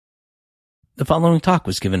The following talk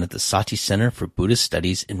was given at the Sati Center for Buddhist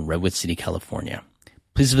Studies in Redwood City, California.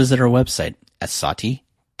 Please visit our website at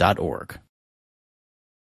sati.org.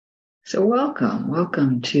 So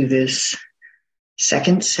welcome to this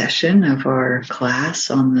second session of our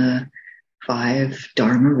class on the 5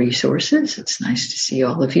 Dharma resources. It's nice to see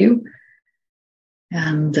all of you.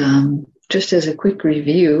 And just as a quick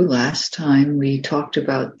review, last time we talked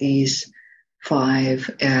about these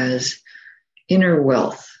 5 as inner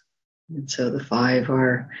wealth. And so the 5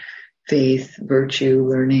 are faith, virtue,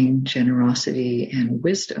 learning, generosity, and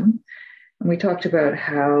wisdom. And we talked about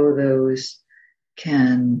how those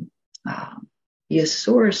can be a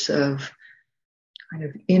source of kind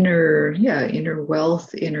of inner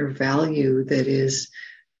wealth, inner value that is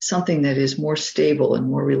something that is more stable and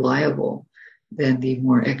more reliable than the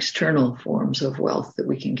more external forms of wealth that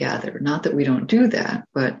we can gather. Not that we don't do that,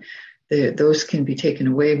 but those can be taken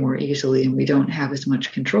away more easily and we don't have as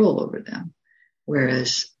much control over them.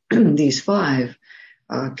 Whereas these 5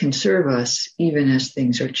 can serve us even as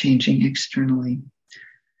things are changing externally.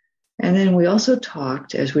 And then we also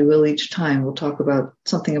talked, as we will each time, we'll talk about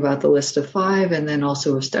something about the list of 5 and then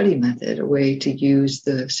also a study method, a way to use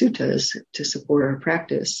the suttas to support our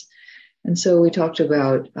practice. And so we talked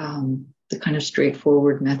about the kind of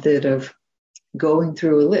straightforward method of going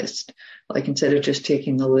through a list. Like instead of just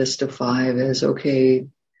taking the list of 5 as, okay,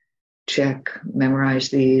 check, memorize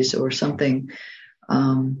these or something,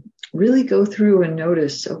 really go through and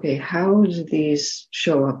notice, okay, how do these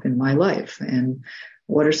show up in my life? And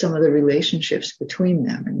what are some of the relationships between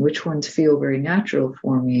them? And which ones feel very natural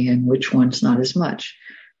for me and which ones not as much?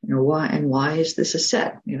 Why is this a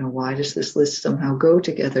set? Why does this list somehow go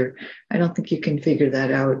together? I don't think you can figure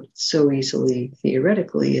that out so easily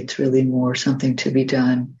theoretically. It's really more something to be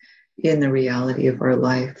done in the reality of our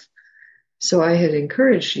life. So I had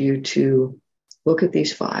encouraged you to look at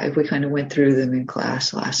these 5. We kind of went through them in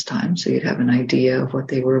class last time, so you'd have an idea of what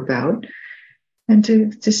they were about. And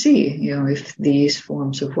to see, if these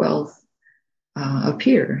forms of wealth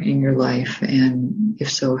appear in your life, and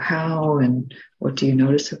if so, how, and what do you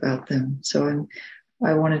notice about them? So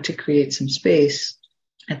I wanted to create some space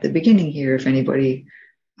at the beginning here if anybody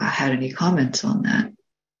had any comments on that.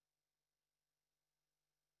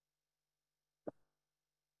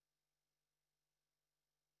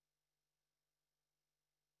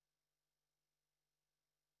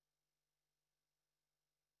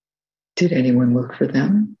 Did anyone look for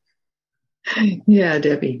them? Yeah,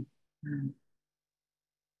 Debbie.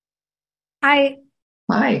 Hi,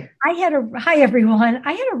 everyone.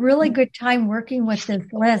 I had a really good time working with this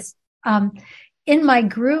list. In my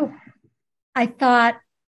group, I thought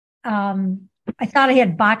I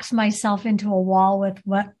had boxed myself into a wall with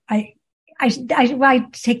what I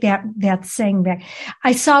take that saying back.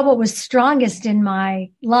 I saw what was strongest in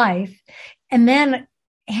my life, and then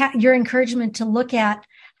your encouragement to look at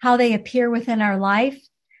how they appear within our life,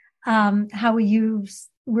 how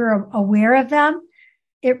we're aware of them.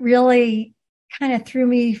 It really kind of threw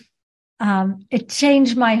me, it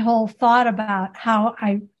changed my whole thought about how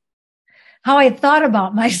I thought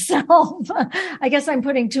about myself. I guess I'm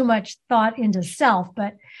putting too much thought into self,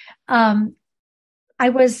 but I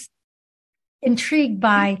was intrigued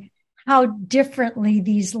by how differently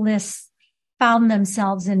these lists found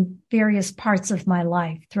themselves in various parts of my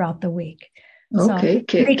life throughout the week. Okay.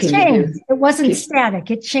 So they changed. It wasn't static.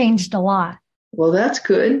 It changed a lot. Well, that's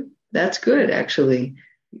good. That's good, actually.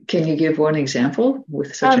 Can you give one example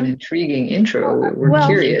with such an intriguing intro? We're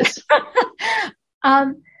curious.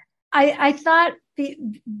 I thought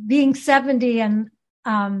being 70 and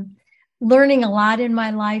learning a lot in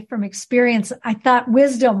my life from experience, I thought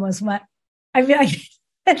wisdom was what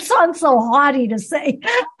it sounds so haughty to say.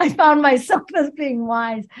 I found myself as being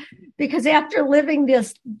wise because after living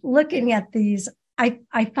this, looking at these, I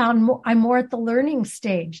found I'm more at the learning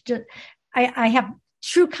stage. I have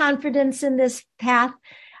true confidence in this path.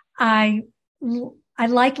 I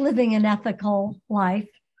like living an ethical life,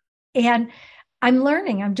 and I'm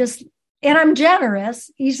learning. I'm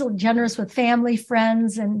generous, easily generous with family,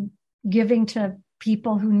 friends, and giving to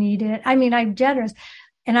people who need it. I mean, I'm generous.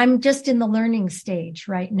 And I'm just in the learning stage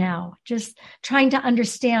right now, just trying to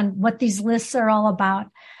understand what these lists are all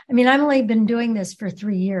about. I mean, I've only been doing this for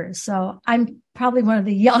 3 years, so I'm probably one of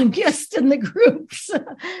the youngest in the groups,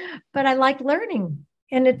 but I like learning,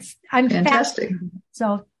 and I'm fantastic.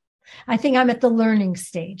 So I think I'm at the learning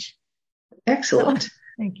stage. Excellent. So,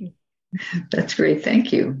 thank you. That's great.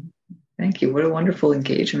 Thank you. Thank you. What a wonderful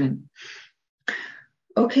engagement.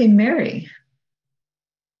 Okay, Mary.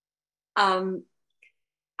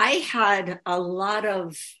 I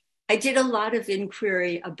did a lot of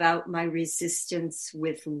inquiry about my resistance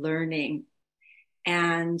with learning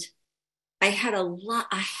And I had a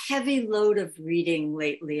heavy load of reading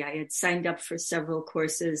lately. I had signed up for several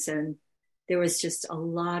courses, and there was just a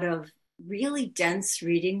lot of really dense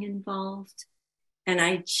reading involved. And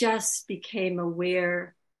I just became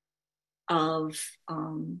aware of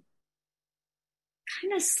kind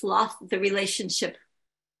of sloth, the relationship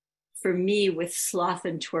for me with sloth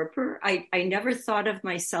and torpor. I never thought of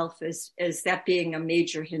myself as that being a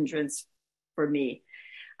major hindrance for me.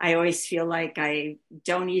 I always feel like I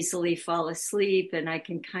don't easily fall asleep, and I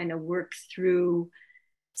can kind of work through.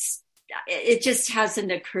 It just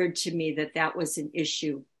hasn't occurred to me that that was an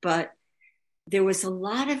issue, but there was a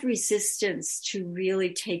lot of resistance to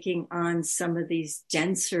really taking on some of these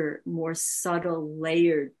denser, more subtle,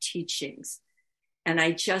 layered teachings. And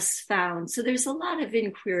I just found, so there's a lot of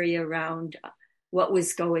inquiry around what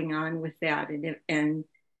was going on with that, and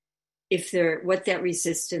if what that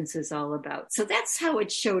resistance is all about. So that's how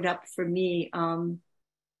it showed up for me.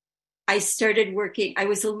 I started working, I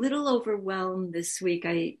was a little overwhelmed this week.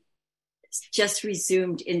 I just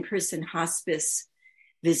resumed in-person hospice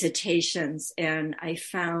visitations, and I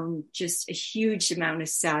found just a huge amount of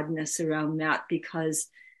sadness around that, because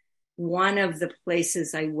one of the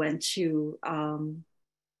places I went to,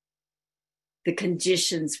 the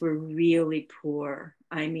conditions were really poor.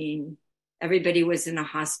 I mean, everybody was in a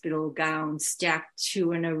hospital gown, stacked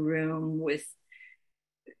two in a room with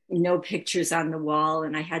no pictures on the wall.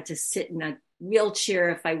 And I had to sit in a wheelchair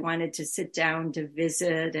if I wanted to sit down to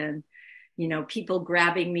visit. And, people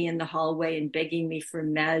grabbing me in the hallway and begging me for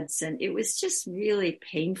meds. And it was just really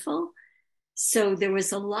painful. So there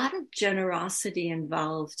was a lot of generosity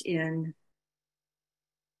involved in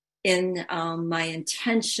my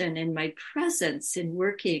intention and my presence in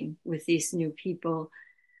working with these new people.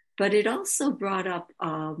 But it also brought up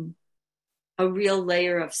a real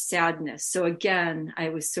layer of sadness. So again, I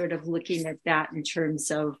was sort of looking at that in terms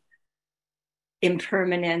of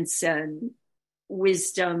impermanence and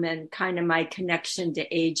wisdom and kind of my connection to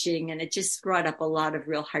aging. And it just brought up a lot of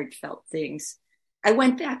real heartfelt things. I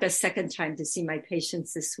went back a second time to see my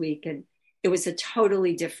patients this week, and it was a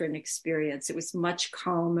totally different experience. It was much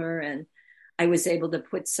calmer, and I was able to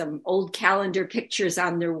put some old calendar pictures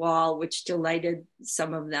on their wall, which delighted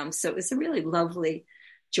some of them. So it was a really lovely,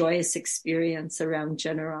 joyous experience around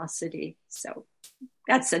generosity. So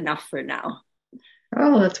that's enough for now.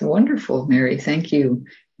 Oh, that's wonderful, Mary. Thank you.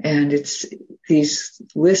 And these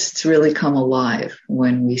lists really come alive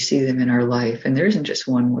when we see them in our life. And there isn't just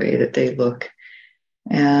one way that they look.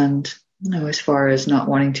 And, as far as not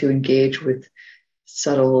wanting to engage with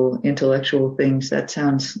subtle intellectual things, that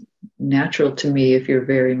sounds natural to me if you're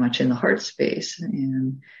very much in the heart space.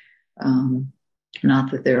 And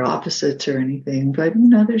not that they're opposites or anything, but,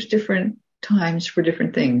 there's different times for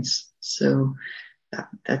different things. So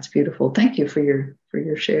that's beautiful. Thank you for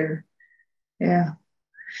your share. Yeah.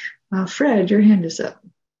 Fred, your hand is up.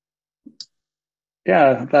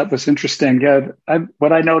 Yeah, that was interesting. Yeah,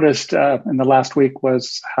 what I noticed in the last week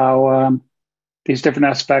was how these different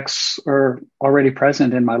aspects are already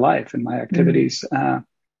present in my life, in my activities, and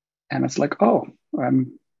it's like, oh,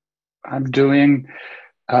 I'm doing,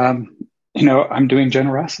 I'm doing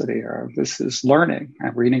generosity, or this is learning.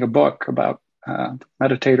 I'm reading a book about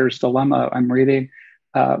Meditator's Dilemma. I'm reading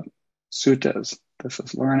suttas. This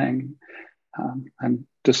is learning. I'm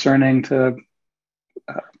discerning to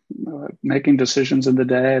making decisions in the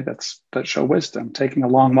day that show wisdom, taking a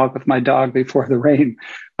long walk with my dog before the rain,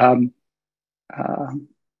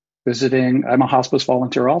 visiting. I'm a hospice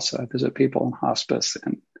volunteer also. I visit people in hospice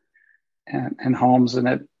and homes and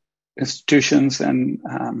at institutions, and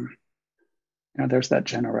there's that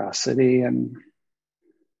generosity. And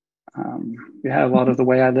a lot of the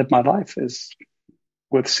way I live my life is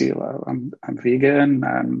with sila. I'm vegan.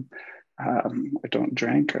 I don't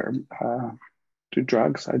drink or do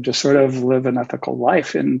drugs. I just sort of live an ethical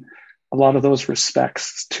life in a lot of those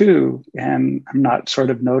respects too. And I'm not sort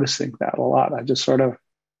of noticing that a lot. I just sort of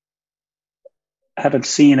haven't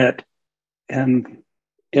seen it in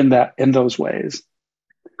those ways.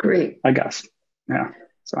 Great. I guess. Yeah.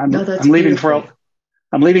 So I'm leaving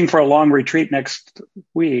for a long retreat next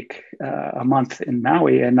week, a month in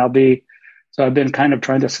Maui, and I've been kind of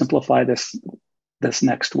trying to simplify this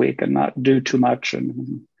next week and not do too much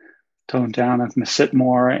and tone down and sit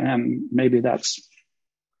more. And maybe that's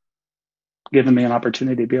given me an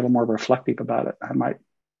opportunity to be a little more reflective about it. I might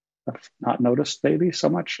have not noticed maybe so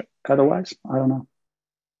much otherwise. I don't know.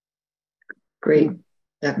 Great.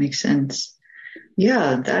 That makes sense.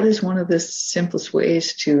 Yeah, that is one of the simplest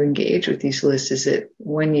ways to engage with these lists, is that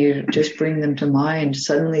when you just bring them to mind,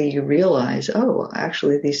 suddenly you realize, oh,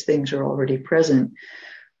 actually these things are already present.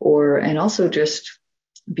 and also just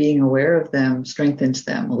being aware of them strengthens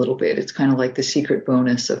them a little bit. It's kind of like the secret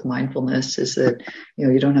bonus of mindfulness is that,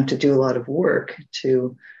 you don't have to do a lot of work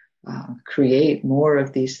to create more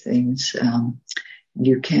of these things.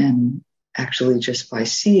 You can actually, just by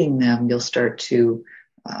seeing them, you'll start to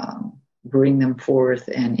bring them forth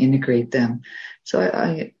and integrate them. So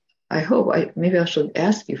I hope, maybe I should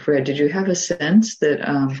ask you, Fred, did you have a sense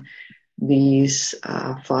that these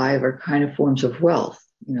 5 are kind of forms of wealth?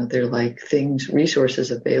 They're like things,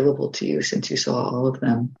 resources available to you since you saw all of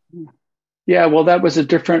them. Yeah, well, that was a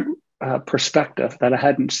different perspective that I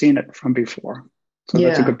hadn't seen it from before. So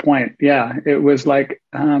that's a good point. Yeah, it was like,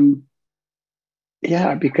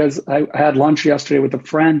 because I had lunch yesterday with a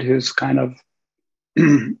friend who's kind of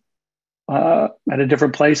at a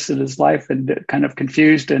different place in his life and kind of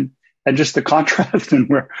confused and just the contrast and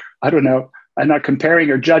where, I don't know, I'm not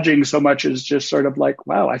comparing or judging so much as just sort of like,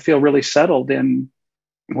 wow, I feel really settled in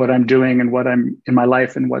what I'm doing and what I'm in my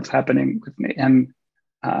life and what's happening with me. And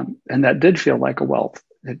that did feel like a wealth.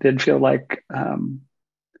 It did feel like, I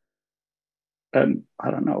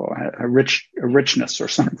don't know, a richness or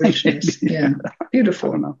something. Richness. Yeah. Beautiful.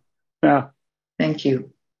 I don't know. Yeah. Thank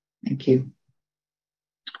you.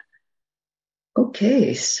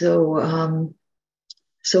 Okay. So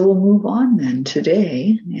we'll move on then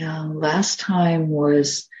today. Last time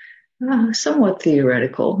was somewhat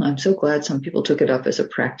theoretical. I'm so glad some people took it up as a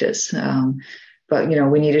practice. But,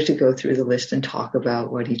 we needed to go through the list and talk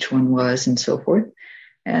about what each one was and so forth.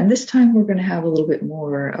 And this time we're going to have a little bit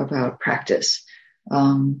more about practice.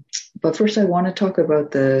 But first I want to talk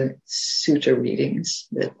about the sutta readings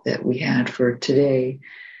that we had for today.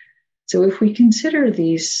 So if we consider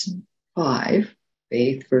these 5,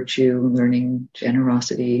 faith, virtue, learning,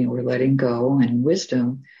 generosity, or letting go, and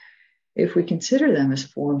wisdom, if we consider them as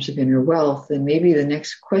forms of inner wealth, then maybe the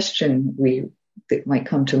next question that might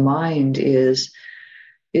come to mind is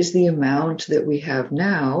the amount that we have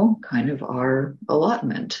now kind of our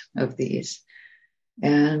allotment of these?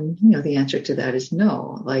 And, the answer to that is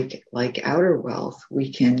no. Like outer wealth,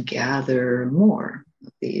 we can gather more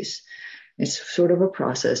of these. It's sort of a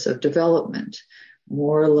process of development,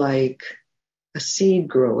 more like a seed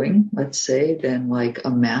growing, let's say, than like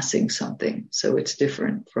amassing something. So it's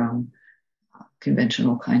different from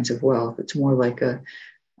conventional kinds of wealth. It's more like a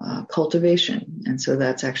cultivation. And so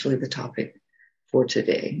that's actually the topic for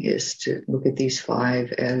today, is to look at these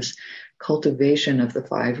 5 as cultivation of the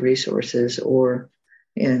 5 resources,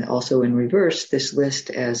 and also in reverse, this list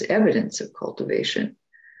as evidence of cultivation.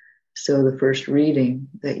 So the first reading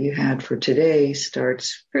that you had for today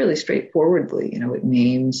starts fairly straightforwardly. It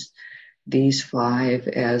names these 5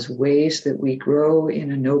 as ways that we grow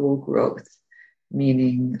in a noble growth,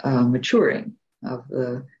 meaning maturing of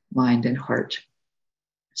the mind and heart.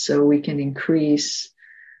 So we can increase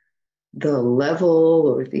the level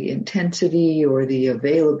or the intensity or the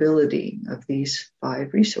availability of these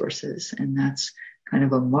 5 resources. And that's kind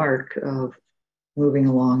of a mark of moving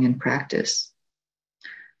along in practice.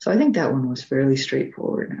 So I think that one was fairly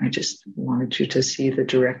straightforward. I just wanted you to see the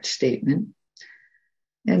direct statement.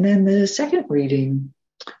 And then the second reading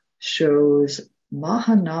shows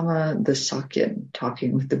Mahanama the Sakyan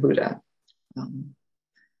talking with the Buddha.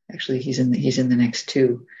 Actually, he's in the next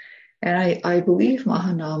 2. And I believe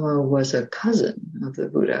Mahanama was a cousin of the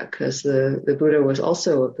Buddha, because the Buddha was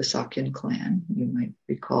also of the Sakyan clan. You might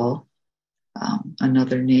recall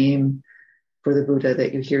another name for the Buddha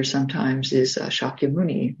that you hear sometimes is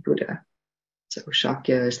Shakyamuni Buddha. So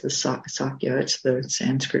Shakya is the Sakya, it's the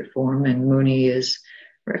Sanskrit form, and Muni is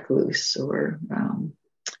recluse or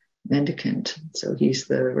mendicant. So he's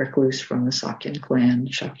the recluse from the Sakyan clan,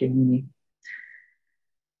 Shakyamuni.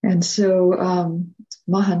 And so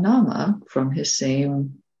Mahanama, from his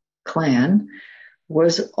same clan,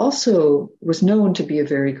 was known to be a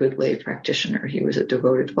very good lay practitioner. He was a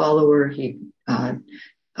devoted follower. He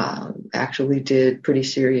actually did pretty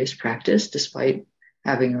serious practice despite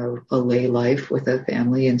having a lay life with a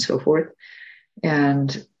family and so forth.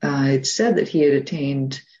 And it's said that he had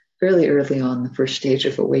attained fairly early on the first stage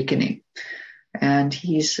of awakening. And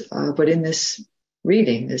but in this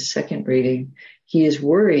second reading, he is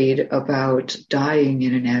worried about dying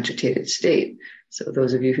in an agitated state. So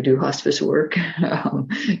those of you who do hospice work,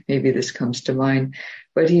 maybe this comes to mind.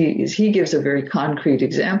 But he gives a very concrete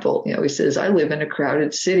example. He says, I live in a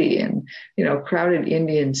crowded city, and, crowded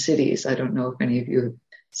Indian cities. I don't know if any of you have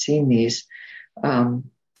seen these.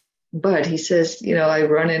 But he says, I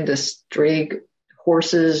run into stray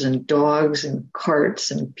horses and dogs and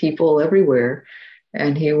carts and people everywhere.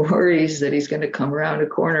 And he worries that he's going to come around a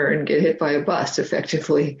corner and get hit by a bus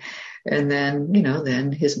effectively. And then,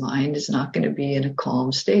 then his mind is not going to be in a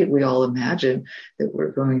calm state. We all imagine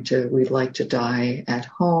that we'd like to die at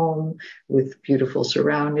home with beautiful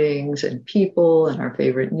surroundings and people and our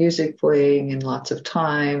favorite music playing and lots of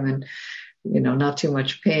time and, not too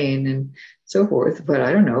much pain and so forth. But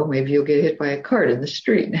I don't know, maybe you'll get hit by a cart in the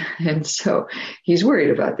street. And so he's worried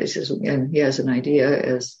about this. And he has an idea,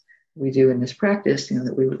 as we do in this practice,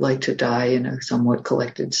 that we would like to die in a somewhat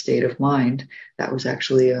collected state of mind. That was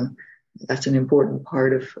actually that's an important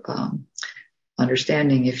part of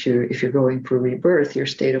understanding. If you're going for rebirth, your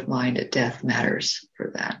state of mind at death matters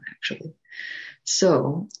for that, actually.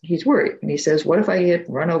 So he's worried, and he says, what if I get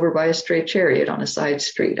run over by a stray chariot on a side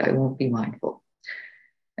street? I won't be mindful.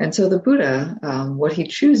 And so the Buddha, what he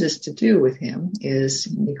chooses to do with him is,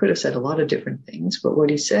 he could have said a lot of different things, but what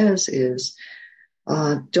he says is,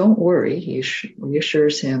 don't worry, he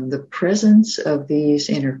reassures him, the presence of these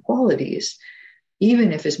inner qualities,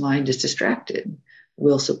 even if his mind is distracted,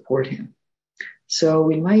 will support him. So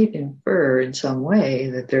we might infer in some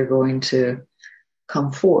way that they're going to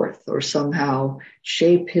come forth or somehow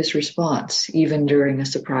shape his response, even during a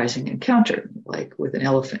surprising encounter, like with an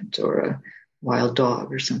elephant or a wild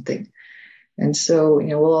dog or something. And so,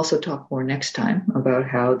 we'll also talk more next time about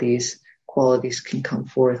how these qualities can come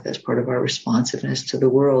forth as part of our responsiveness to the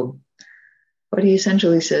world. But he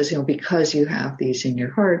essentially says, because you have these in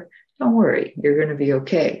your heart, don't worry, you're going to be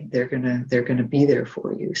okay. They're going to be there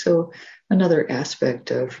for you. So another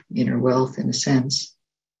aspect of inner wealth in a sense.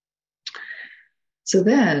 So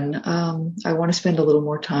then I want to spend a little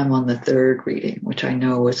more time on the third reading, which I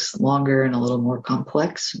know is longer and a little more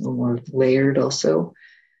complex, a little more layered also.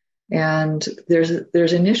 And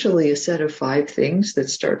there's initially a set of 5 things that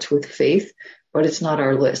starts with faith, but it's not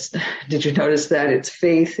our list. Did you notice that? It's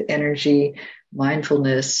faith, energy,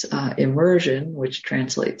 mindfulness, immersion, which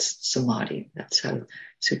translates samadhi. That's how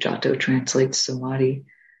Sujato translates samadhi,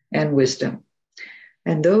 and wisdom.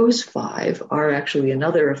 And those 5 are actually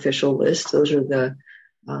another official list. Those are the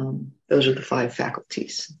 5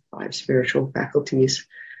 faculties, 5 spiritual faculties.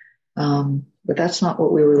 But that's not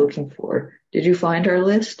what we were looking for. Did you find our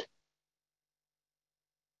list?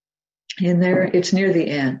 In there, it's near the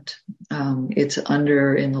end. It's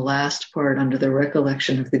in the last part, under the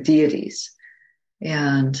recollection of the deities.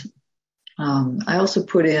 And I also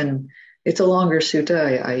put in, it's a longer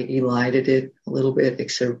sutta. I elided it a little bit,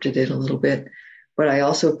 excerpted it a little bit. But I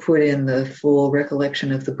also put in the full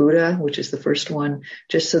recollection of the Buddha, which is the first one,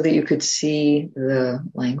 just so that you could see the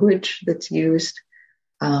language that's used.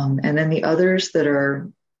 And then the others that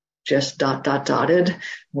are just dotted,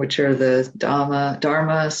 which are the Dharma,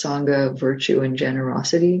 Sangha, virtue, and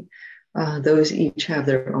generosity. Those each have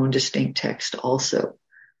their own distinct text also.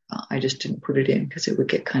 I just didn't put it in because it would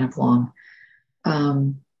get kind of long.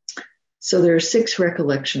 So there are 6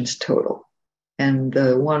 recollections total. And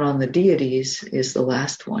the one on the deities is the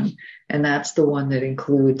last one. And that's the one that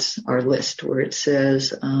includes our list, where it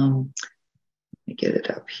says, let me get it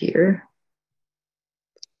up here.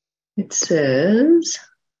 It says,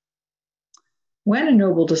 when a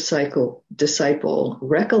noble disciple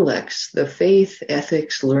recollects the faith,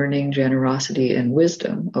 ethics, learning, generosity, and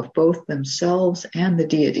wisdom of both themselves and the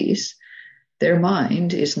deities, their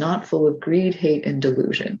mind is not full of greed, hate, and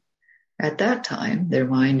delusion. At that time, their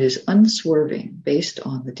mind is unswerving based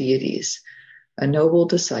on the deities. A noble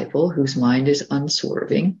disciple whose mind is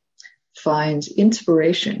unswerving finds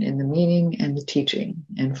inspiration in the meaning and the teaching,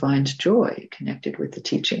 and finds joy connected with the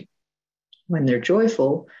teaching. When they're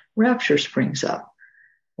joyful, rapture springs up.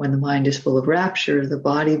 When the mind is full of rapture, the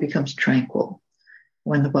body becomes tranquil.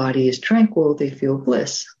 When the body is tranquil, they feel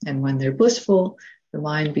bliss. And when they're blissful, the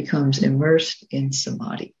mind becomes immersed in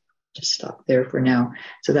samadhi. Just stop there for now.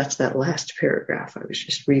 So that's that last paragraph I was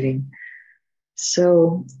just reading.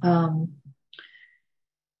 So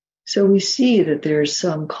we see that there's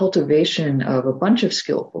some cultivation of a bunch of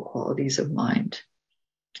skillful qualities of mind.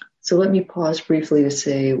 So let me pause briefly to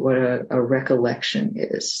say what a recollection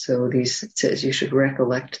is. So it says you should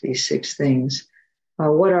recollect these 6 things.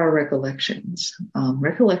 What are recollections?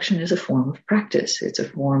 Recollection is a form of practice. It's a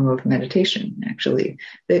form of meditation, actually.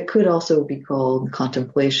 That could also be called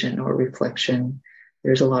contemplation or reflection.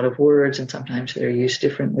 There's a lot of words, and sometimes they're used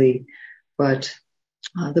differently. But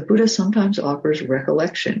the Buddha sometimes offers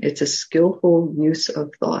recollection. It's a skillful use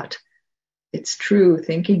of thought. It's true,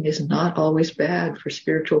 thinking is not always bad for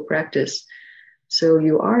spiritual practice. So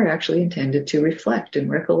you are actually intended to reflect and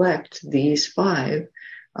recollect these 5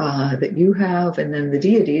 that you have, and then the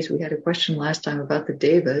deities. We had a question last time about the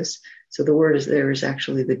devas. So the word is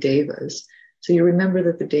actually the devas. So you remember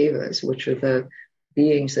that the devas, which are the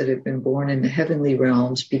beings that have been born in the heavenly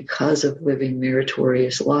realms because of living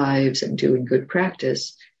meritorious lives and doing good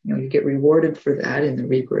practice. You get rewarded for that in the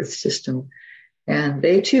rebirth system. And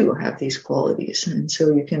they too have these qualities. And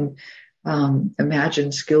so you can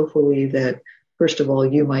imagine skillfully that, first of all,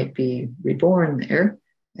 you might be reborn there.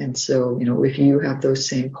 And so, if you have those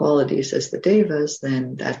same qualities as the devas,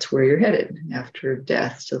 then that's where you're headed after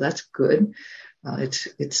death. So that's good.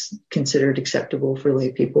 It's considered acceptable for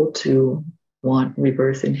lay people to want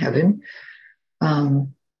rebirth in heaven.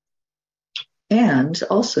 And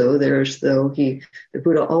also the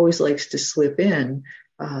Buddha always likes to slip in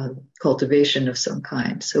cultivation of some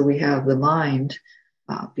kind. So we have the mind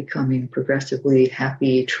becoming progressively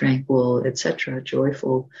happy, tranquil, etc.,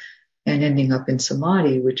 joyful, and ending up in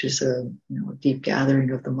samadhi, which is a deep gathering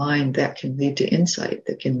of the mind that can lead to insight,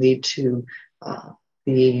 that can lead to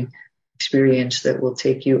the experience that will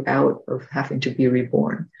take you out of having to be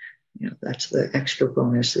reborn. That's the extra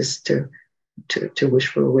bonus, is to wish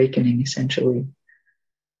for awakening, essentially.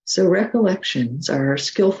 So recollections are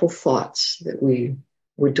skillful thoughts that we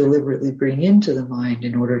would deliberately bring into the mind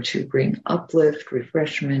in order to bring uplift,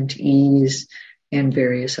 refreshment, ease, and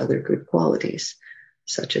various other good qualities,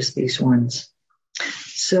 such as these ones.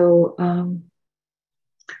 So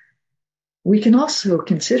we can also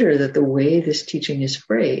consider that the way this teaching is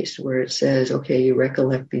phrased, where it says, okay, you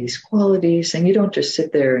recollect these qualities, and you don't just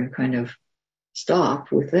sit there and kind of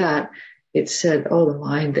stop with that. It's said, the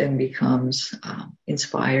mind then becomes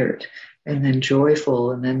inspired, and then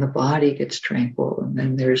joyful, and then the body gets tranquil, and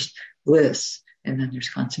then there's bliss, and then there's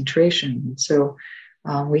concentration. And so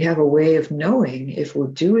we have a way of knowing if we're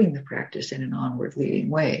doing the practice in an onward leading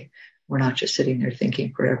way. We're not just sitting there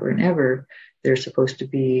thinking forever and ever. There's supposed to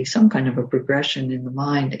be some kind of a progression in the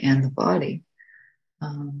mind and the body.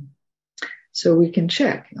 So we can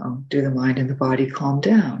check, do the mind and the body calm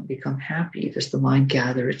down, become happy? Does the mind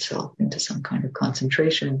gather itself into some kind of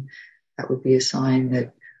concentration? That would be a sign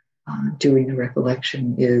that doing the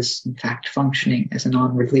recollection is, in fact, functioning as an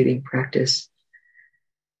onward leading practice.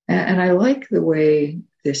 And I like the way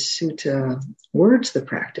this sutta words the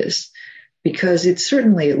practice, because it's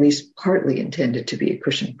certainly at least partly intended to be a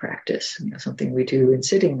cushion practice, something we do in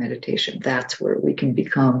sitting meditation. That's where we can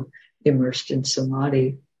become immersed in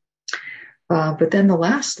samadhi. But then the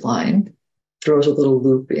last line throws a little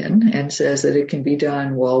loop in and says that it can be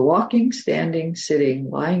done while walking, standing, sitting,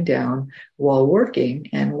 lying down, while working,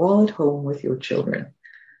 and while at home with your children.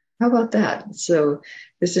 How about that? So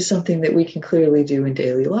this is something that we can clearly do in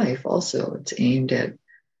daily life also. It's aimed at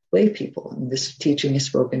lay people. And this teaching is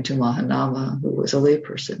spoken to Mahanama, who was a lay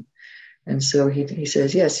person. And so he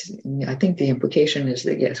says, yes, I think the implication is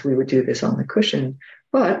that, yes, we would do this on the cushion,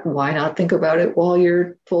 but why not think about it while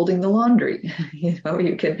you're folding the laundry?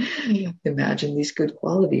 You can imagine these good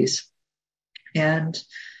qualities. And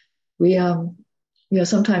we,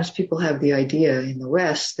 sometimes people have the idea in the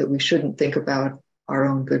West that we shouldn't think about our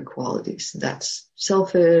own good qualities. That's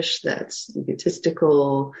selfish, that's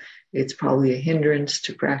egotistical, it's probably a hindrance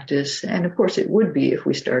to practice. And of course it would be if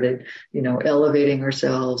we started, elevating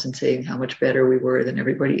ourselves and saying how much better we were than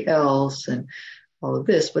everybody else and all of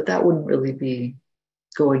this, but that wouldn't really be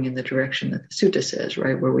going in the direction that the sutta says,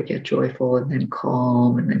 right? Where we get joyful and then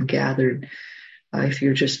calm and then gathered. If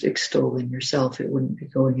you're just extolling yourself, it wouldn't be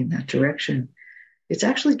going in that direction. It's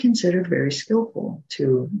actually considered very skillful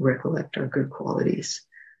to recollect our good qualities.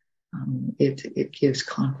 It gives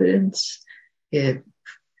confidence. It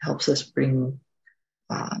helps us bring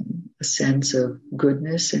a sense of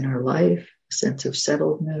goodness in our life, a sense of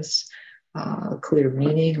settledness, a clear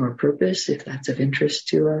meaning or purpose, if that's of interest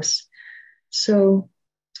to us. So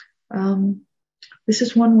this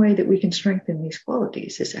is one way that we can strengthen these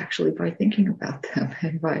qualities, is actually by thinking about them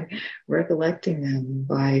and by recollecting them,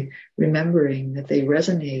 by remembering that they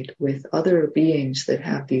resonate with other beings that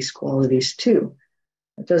have these qualities too.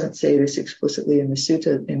 It doesn't say this explicitly in this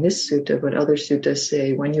sutta, but other suttas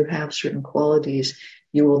say when you have certain qualities,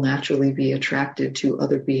 you will naturally be attracted to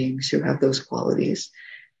other beings who have those qualities.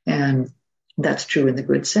 And that's true in the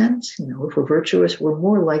good sense. If we're virtuous, we're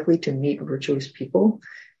more likely to meet virtuous people.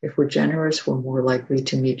 If we're generous, we're more likely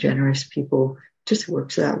to meet generous people. It just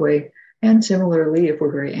works that way. And similarly, if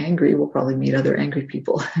we're very angry, we'll probably meet other angry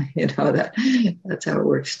people. That's how it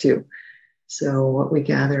works too. So what we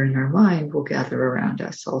gather in our mind will gather around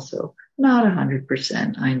us also. Not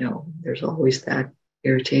 100%. I know there's always that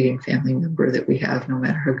irritating family member that we have, no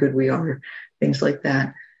matter how good we are, things like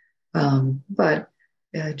that. But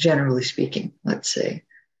generally speaking, let's say,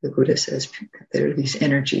 the Buddha says there are these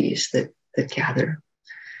energies that gather.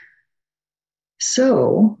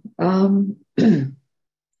 So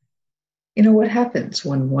what happens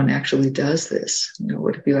when one actually does this?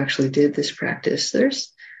 What if you actually did this practice?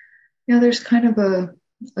 There's kind of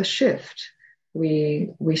a shift.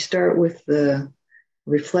 We start with the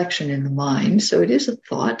reflection in the mind. So it is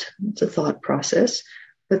it's a thought process.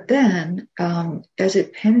 But then as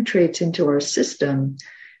it penetrates into our system,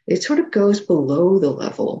 it sort of goes below the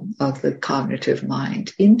level of the cognitive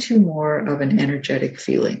mind into more of an energetic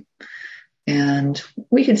feeling. And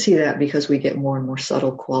we can see that because we get more and more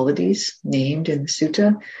subtle qualities named in the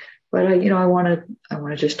sutta. But I want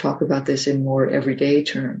to just talk about this in more everyday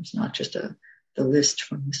terms, not just the list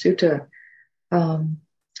from the sutta.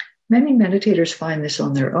 Many meditators find this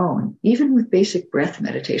on their own, even with basic breath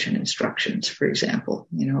meditation instructions. For example,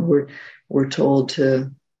 we're told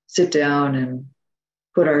to sit down and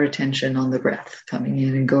put our attention on the breath coming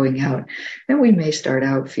in and going out. And we may start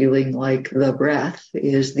out feeling like the breath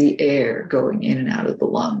is the air going in and out of the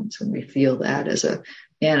lungs, and we feel that as an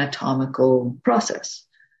anatomical process.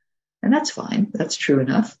 And that's fine. That's true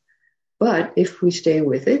enough. But if we stay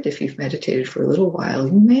with it, if you've meditated for a little while,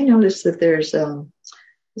 you may notice that there's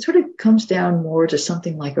it sort of comes down more to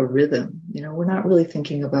something like a rhythm. We're not really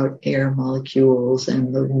thinking about air molecules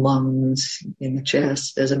and the lungs in the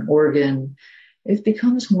chest as an organ. It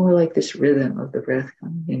becomes more like this rhythm of the breath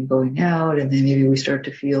coming in, going out, and then maybe we start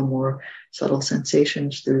to feel more subtle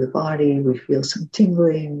sensations through the body. We feel some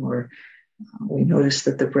tingling, or we notice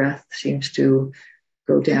that the breath seems to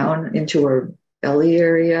go down into our belly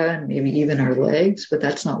area and maybe even our legs, but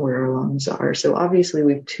that's not where our lungs are. So obviously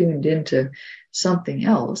we've tuned into something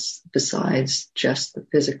else besides just the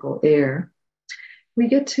physical air. We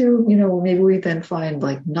get to, maybe we then find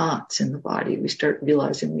like knots in the body. We start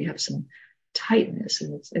realizing we have some tightness,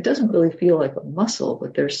 and it doesn't really feel like a muscle,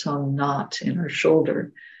 but there's some knot in our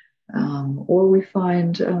shoulder. Or we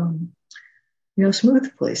find,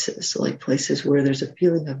 smooth places, like places where there's a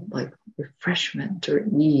feeling of like refreshment or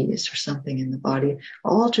ease or something in the body,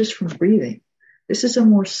 all just from breathing. This is a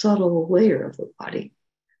more subtle layer of the body.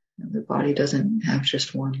 The body doesn't have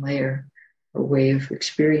just one layer or way of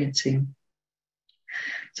experiencing.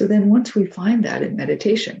 So then once we find that in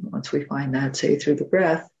meditation, once we find that, say, through the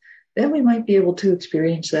breath, then we might be able to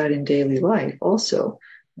experience that in daily life also.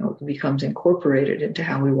 It becomes incorporated into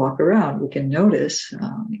how we walk around. We can notice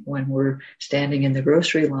when we're standing in the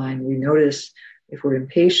grocery line, we notice if we're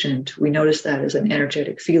impatient, we notice that as an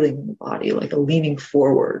energetic feeling in the body, like a leaning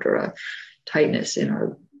forward or a tightness in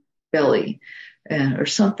our belly or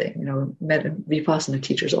something. Vipassana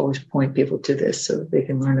teachers always point people to this so that they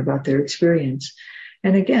can learn about their experience.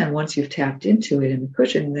 And again, once you've tapped into it in the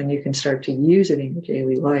cushion, then you can start to use it in your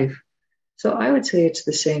daily life. So I would say it's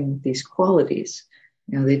the same with these qualities.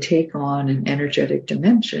 They take on an energetic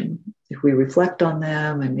dimension. If we reflect on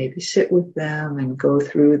them and maybe sit with them and go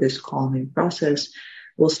through this calming process,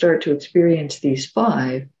 we'll start to experience these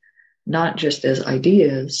 5, not just as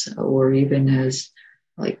ideas or even as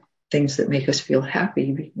like things that make us feel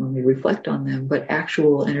happy when we reflect on them, but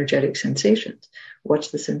actual energetic sensations.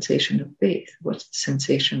 What's the sensation of faith? What's the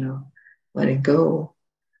sensation of letting go?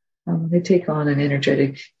 They take on an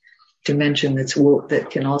energetic dimension that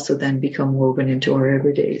can also then become woven into our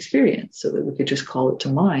everyday experience, so that we could just call it to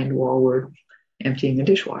mind while we're emptying the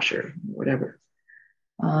dishwasher, whatever.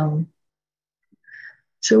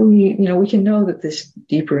 So we can know that this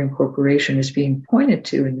deeper incorporation is being pointed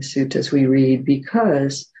to in the suttas we read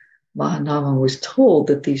because Mahanama was told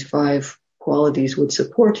that these 5 qualities would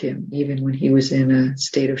support him even when he was in a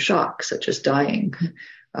state of shock, such as dying.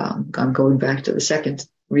 I'm going back to the second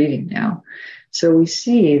reading now. So we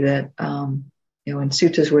see that, in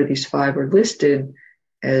suttas where these 5 are listed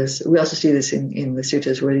we also see this in the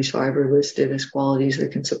suttas where these 5 are listed as qualities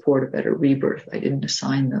that can support a better rebirth. I didn't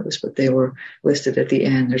assign those, but they were listed at the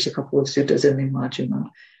end. There's a couple of suttas in the Majjhima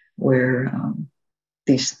where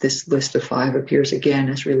this list of 5 appears again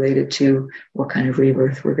as related to what kind of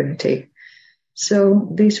rebirth we're going to take. So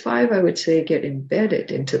these 5, I would say, get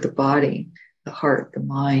embedded into the body, the heart, the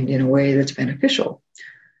mind in a way that's beneficial.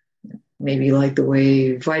 Maybe like the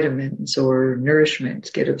way vitamins or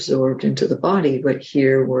nourishment get absorbed into the body, but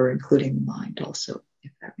here we're including the mind also,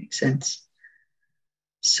 if that makes sense.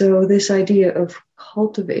 So this idea of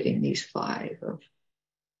cultivating these 5 of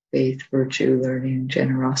faith, virtue, learning,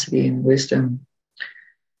 generosity, and wisdom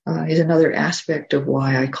is another aspect of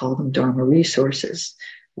why I call them Dharma resources.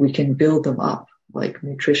 We can build them up like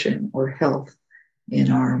nutrition or health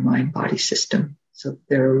in our mind-body system. So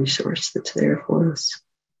they're a resource that's there for us.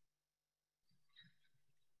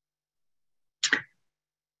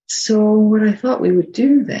 So what I thought we would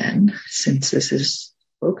do then, since this is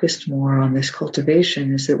focused more on this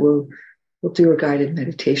cultivation, is that we'll we'll do a guided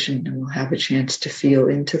meditation and we'll have a chance to feel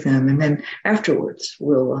into them. And then afterwards,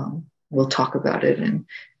 we'll talk about it, and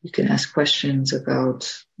you can ask questions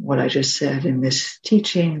about what I just said in this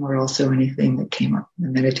teaching, or also anything that came up in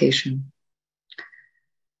the meditation.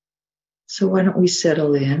 So why don't we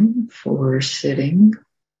settle in for sitting?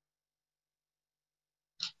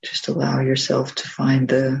 Just allow yourself to find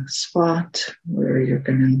the spot where you're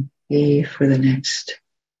going to be for the next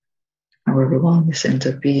however long this ends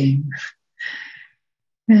up being.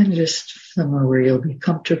 And just somewhere where you'll be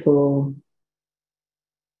comfortable.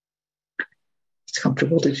 It's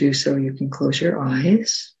comfortable to do so. You can close your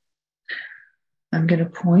eyes. I'm going to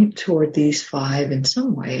point toward these 5 in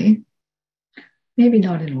some way, maybe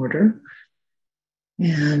not in order,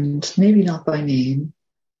 and maybe not by name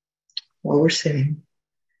while we're sitting.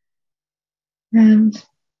 And,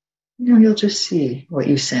 you'll just see what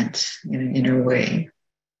you sense in an inner way.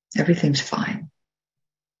 Everything's fine.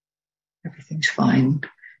 Everything's fine.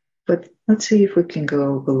 But let's see if we can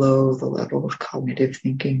go below the level of cognitive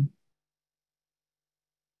thinking.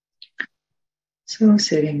 So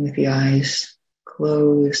sitting with the eyes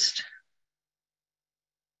closed,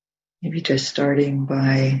 maybe just starting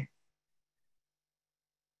by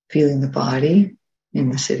feeling the body in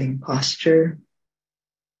the sitting posture,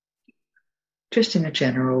 just in a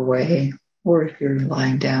general way, or if you're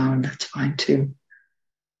lying down, that's fine too.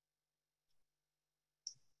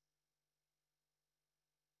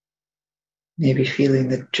 Maybe feeling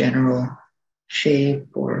the general shape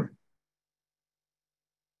or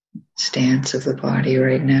stance of the body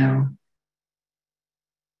right now.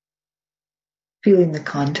 Feeling the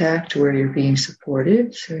contact where you're being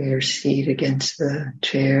supported, so your seat against the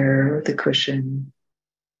chair or the cushion,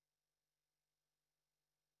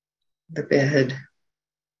 the bed.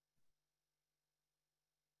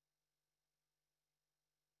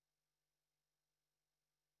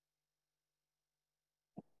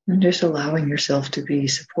 And just allowing yourself to be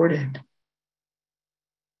supported.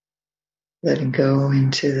 Letting go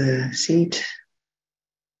into the seat,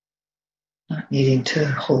 not needing to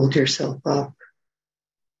hold yourself up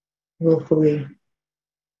willfully.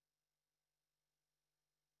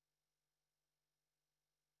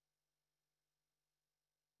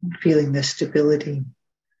 Feeling the stability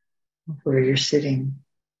of where you're sitting.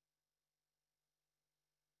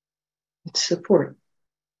 It's support.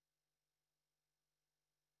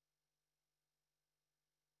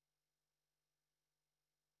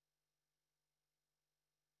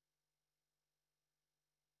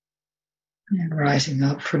 And rising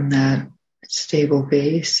up from that stable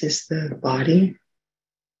base is the body,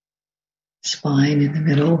 spine in the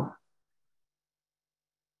middle.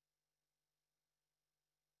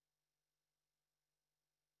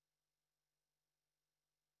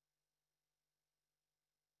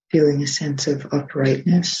 Feeling a sense of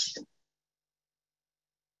uprightness.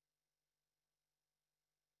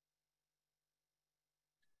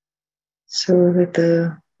 So that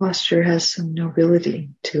the posture has some nobility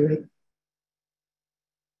to it.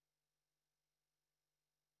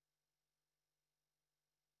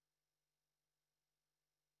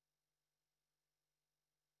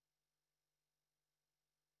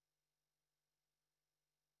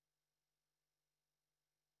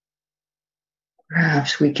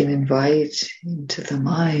 Perhaps we can invite into the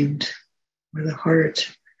mind or the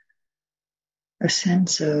heart a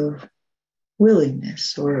sense of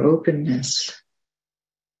willingness or openness,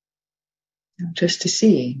 just to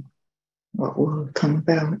see what will come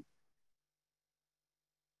about.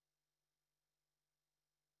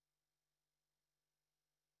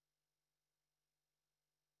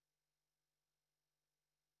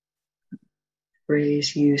 The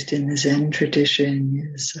phrase used in the Zen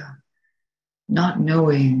tradition is not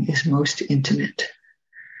knowing is most intimate.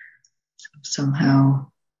 So somehow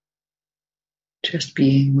just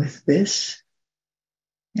being with this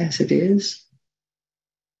as it is,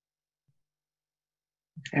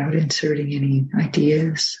 without inserting any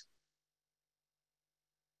ideas.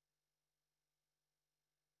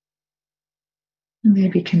 And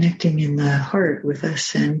maybe connecting in the heart with a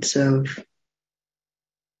sense of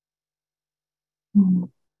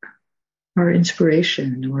our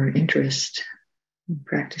inspiration or interest in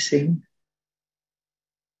practicing.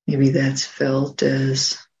 Maybe that's felt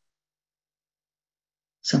as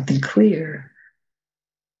something clear.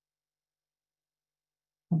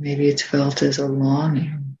 Or maybe it's felt as a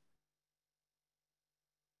longing.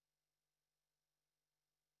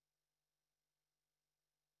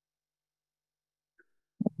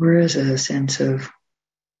 Or as a sense of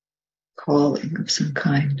calling of some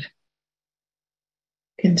kind.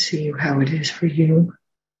 You can see how it is for you.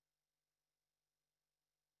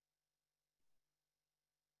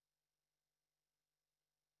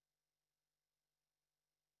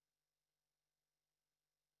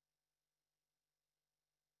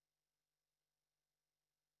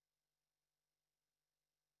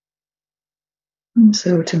 And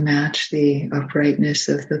so to match the uprightness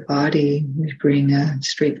of the body, we bring a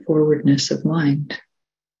straightforwardness of mind.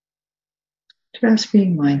 Just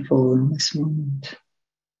being mindful in this moment.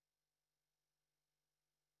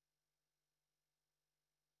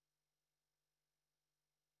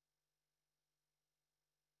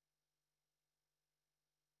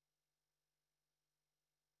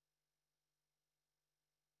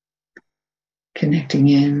 Connecting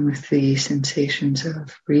in with the sensations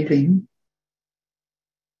of breathing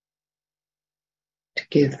to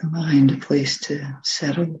give the mind a place to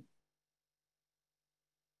settle.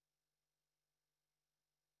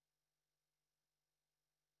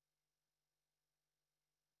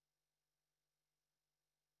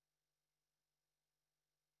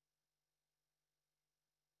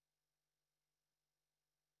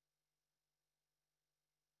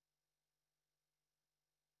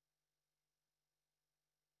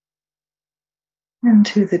 And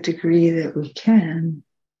to the degree that we can,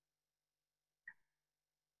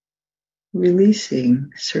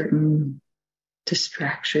 releasing certain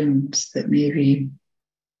distractions that may be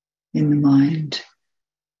in the mind,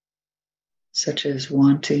 such as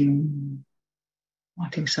wanting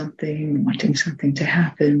something to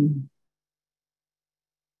happen,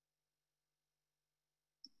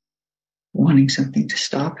 wanting something to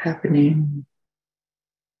stop happening.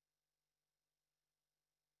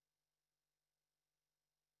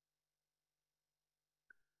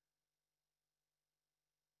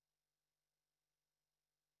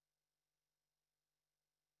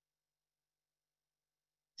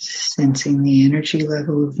 Sensing the energy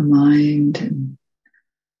level of the mind and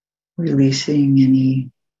releasing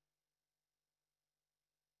any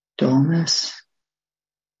dullness,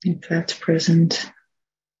 if that's present.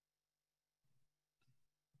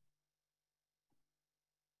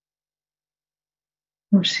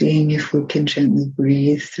 Or seeing if we can gently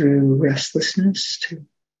breathe through restlessness to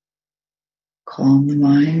calm the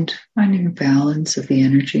mind, finding a balance of the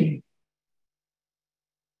energy.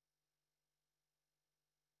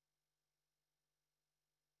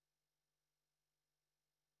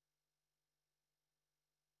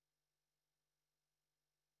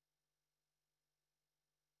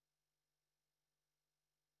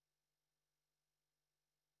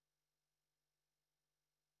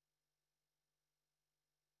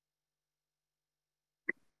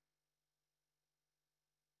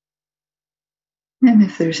 And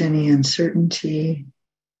if there's any uncertainty,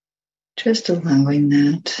 just allowing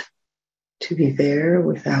that to be there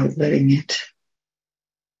without letting it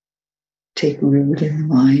take root in the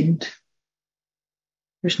mind.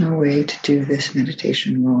 There's no way to do this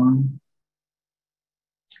meditation wrong.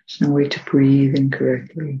 There's no way to breathe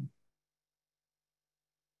incorrectly.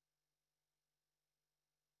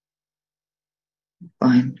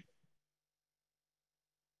 Fine.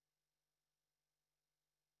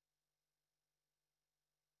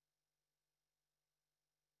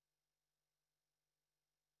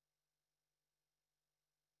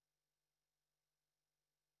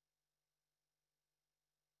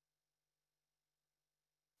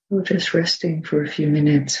 We're just resting for a few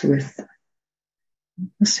minutes with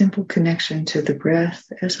a simple connection to the breath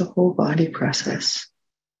as a whole body process.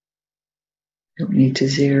 Don't need to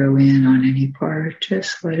zero in on any part,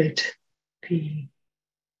 just let it be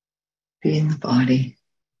in the body.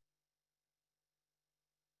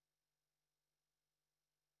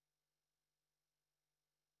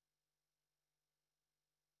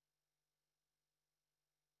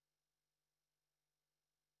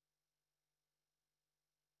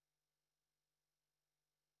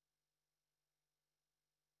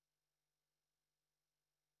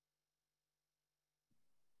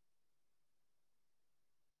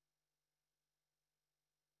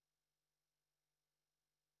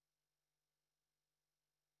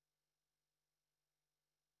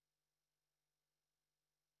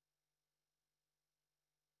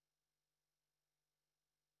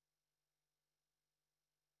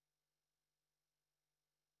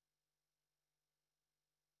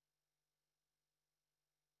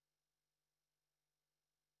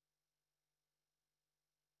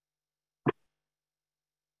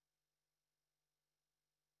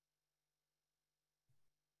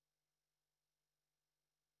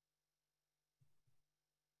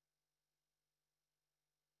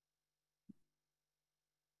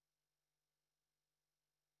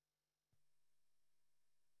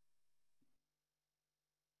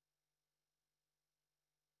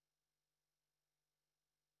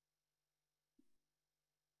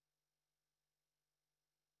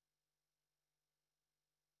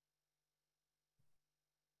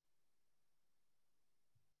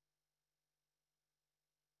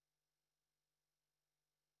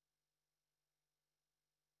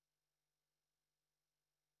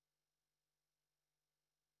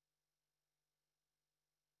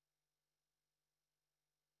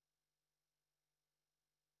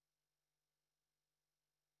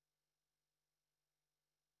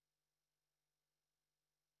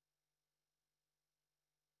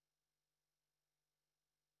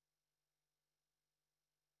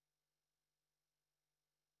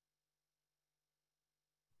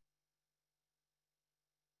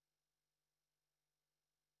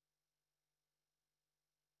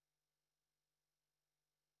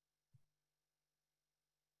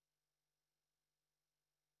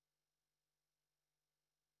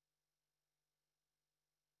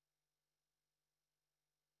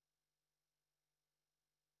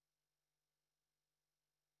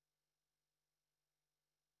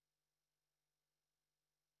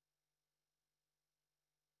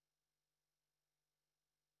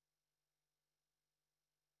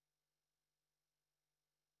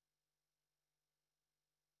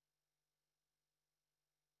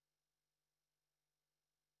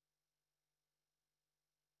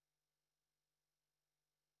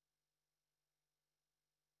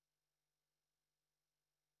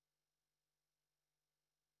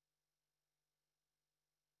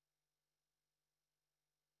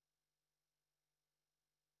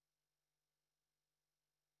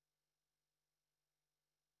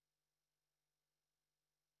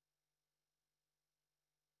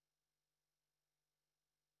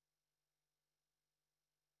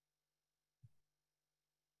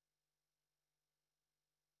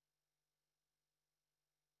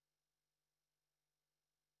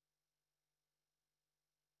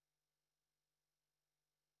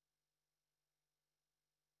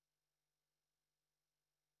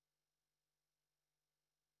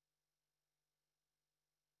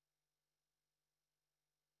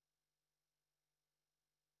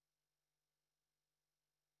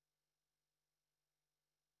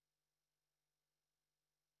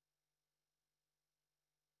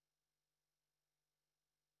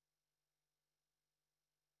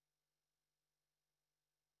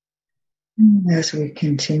 As we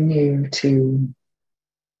continue to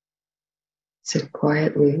sit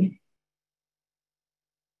quietly,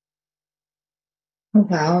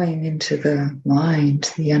 allowing into the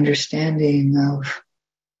mind the understanding of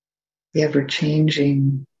the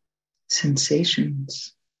ever-changing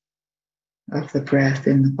sensations of the breath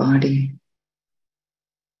in the body,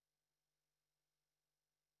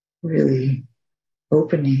 really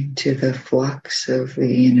opening to the flux of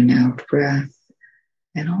the in and out breath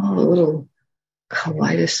and all the little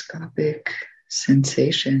kaleidoscopic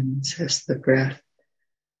sensations as the breath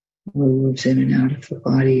moves in and out of the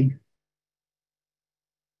body.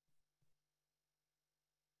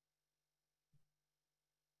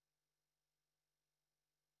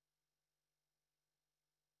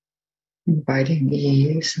 Inviting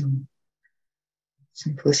ease and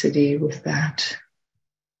simplicity with that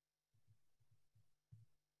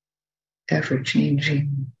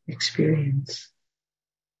ever-changing experience.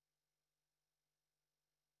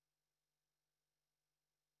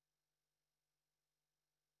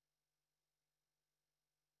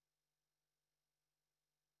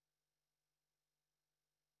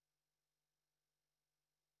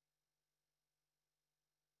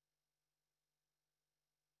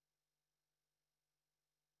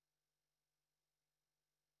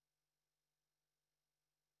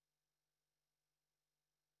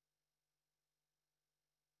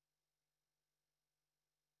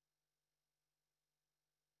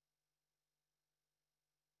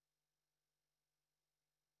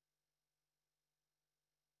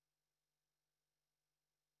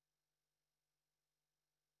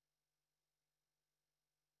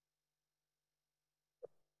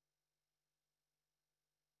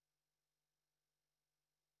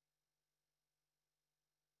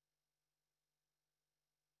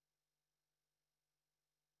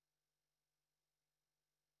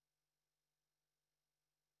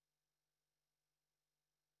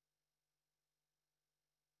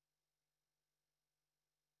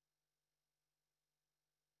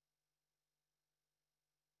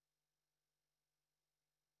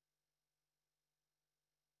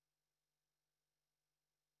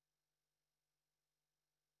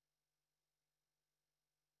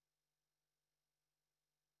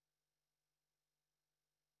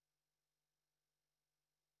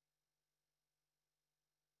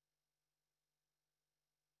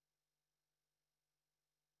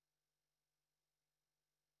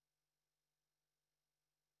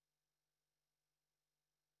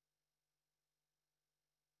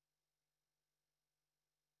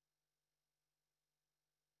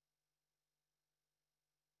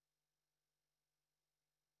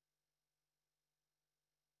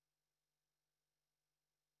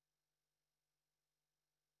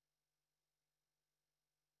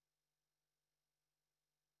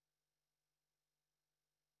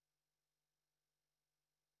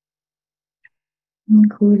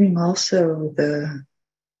 Including also the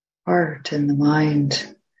heart and the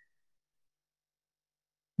mind,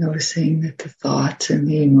 noticing that the thoughts and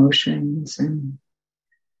the emotions and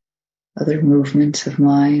other movements of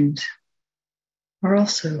mind are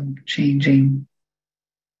also changing.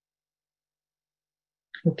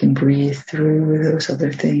 We can breathe through those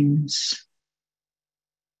other things.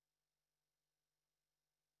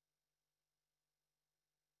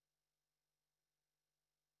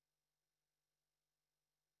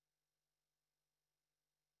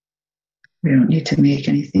 We don't need to make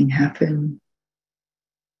anything happen.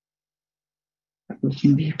 But we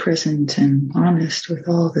can be present and honest with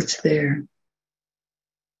all that's there.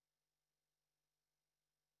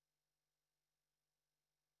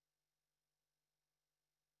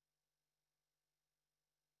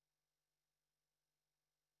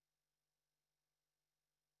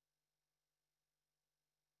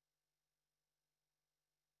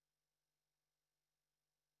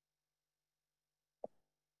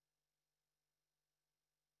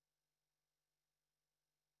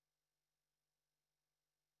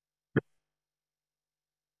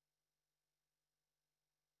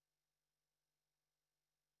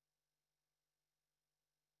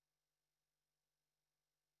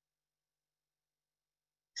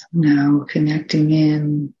 Now connecting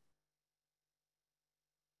in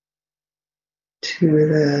to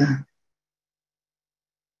the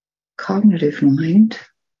cognitive mind,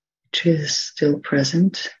 which is still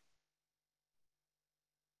present.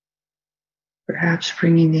 Perhaps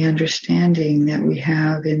bringing the understanding that we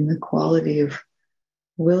have in the quality of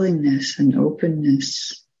willingness and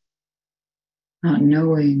openness, not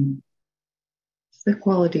knowing, it's the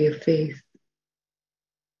quality of faith.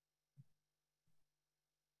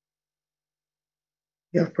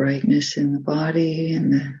 the uprightness in the body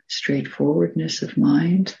and the straightforwardness of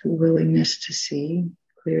mind, the willingness to see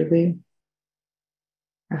clearly,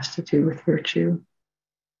 has to do with virtue.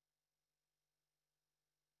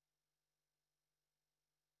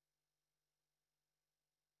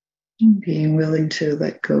 Being willing to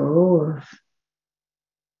let go of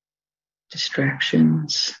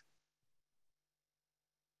distractions,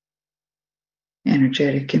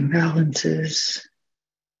 energetic imbalances,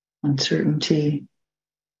 uncertainty.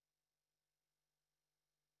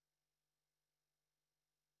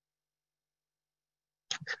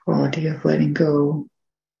 This quality of letting go.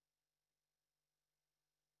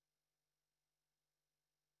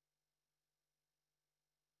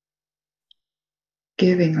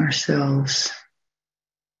 Giving ourselves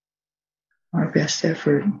our best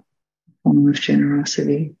effort, a form of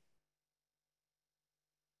generosity.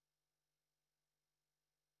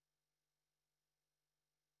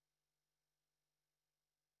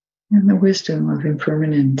 And the wisdom of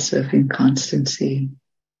impermanence, of inconstancy.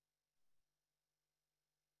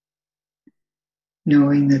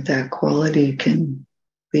 Knowing that that quality can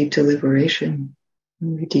lead to liberation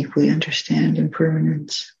when we deeply understand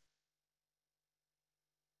impermanence.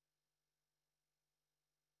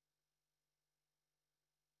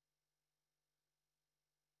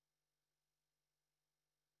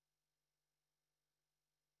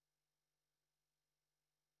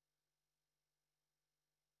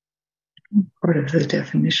 Part of the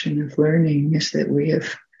definition of learning is that we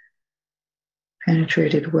have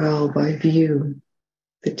penetrated well by view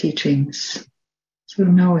the teachings. So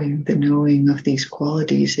knowing the knowing of these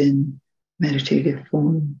qualities in meditative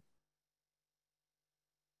form.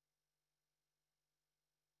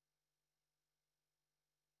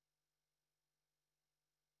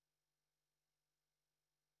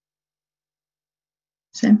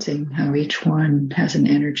 Sensing how each one has an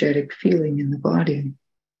energetic feeling in the body.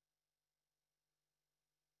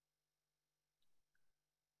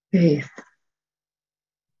 Faith,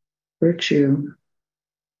 virtue,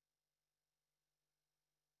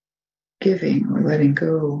 giving or letting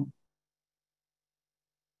go,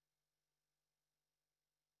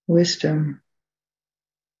 wisdom,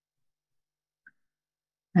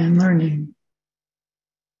 and learning.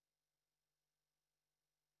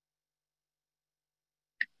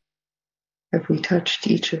 Have we touched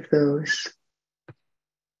each of those?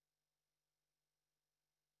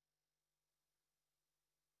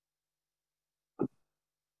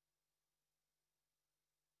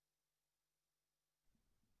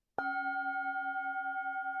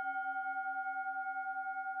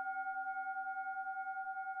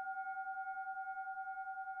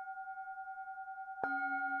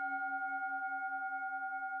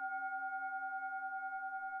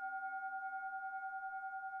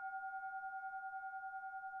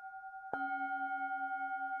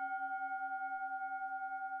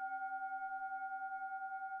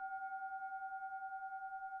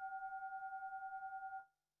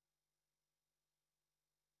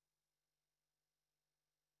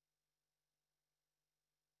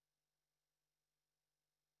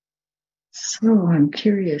 So I'm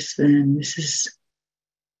curious then, this is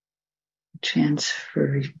a chance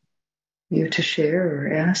for you to share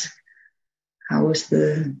or ask, how was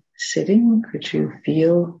the sitting? Could you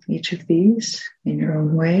feel each of these in your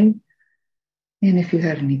own way? And if you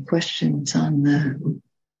had any questions on the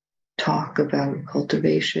talk about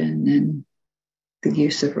cultivation and the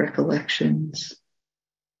use of recollections.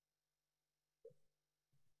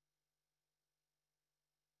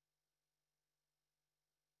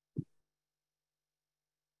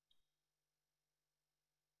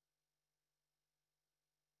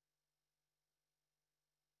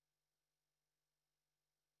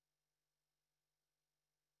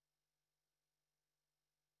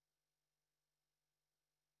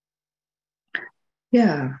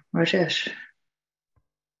 Yeah, Rajesh.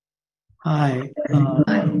 Hi.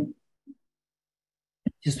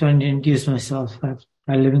 Just wanted to introduce myself.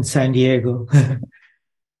 I live in San Diego.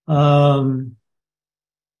 So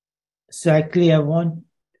actually,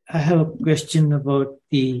 I have a question about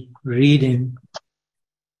the reading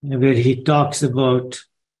where he talks about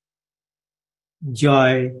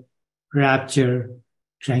joy, rapture,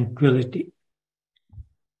 tranquility.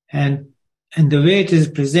 And the way it is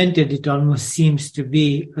presented, it almost seems to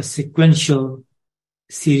be a sequential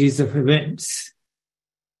series of events.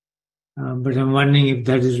 But I'm wondering if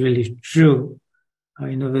that is really true.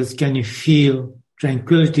 In other words, can you feel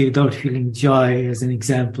tranquility without feeling joy, as an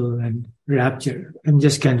example, and rapture? I'm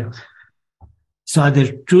just so are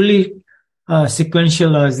they truly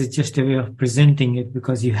sequential, or is it just a way of presenting it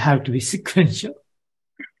because you have to be sequential?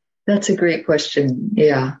 That's a great question.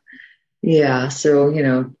 Yeah. Yeah. So,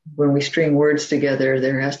 when we string words together,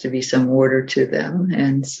 there has to be some order to them.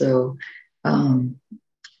 And so,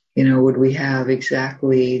 would we have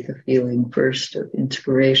exactly the feeling first of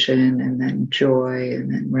inspiration and then joy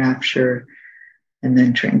and then rapture and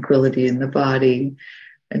then tranquility in the body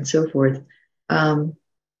and so forth?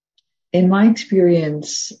 In my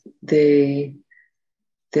experience, there's,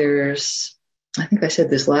 I think I said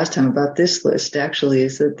this last time about this list actually,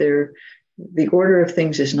 is that the order of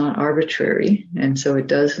things is not arbitrary. And so it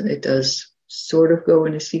does sort of go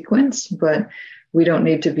in a sequence, but we don't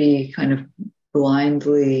need to be kind of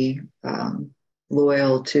blindly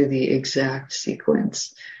loyal to the exact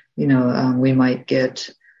sequence. We might get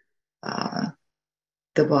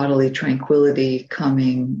the bodily tranquility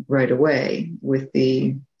coming right away with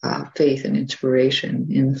the faith and inspiration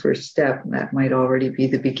in the first step. That might already be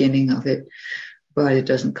the beginning of it, but it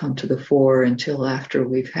doesn't come to the fore until after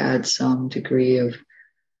we've had some degree of,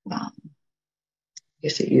 I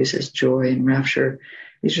guess it uses joy and rapture.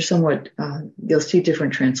 These are somewhat, you'll see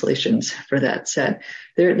different translations for that set.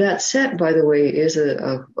 That set, by the way, is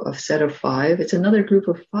a set of 5. It's another group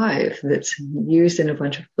of 5 that's used in a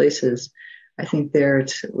bunch of places. I think there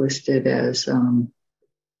it's listed as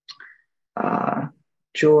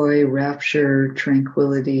joy, rapture,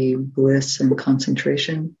 tranquility, bliss, and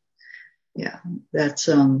concentration. Yeah, that's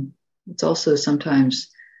it's also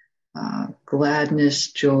sometimes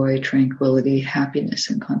gladness, joy, tranquility, happiness,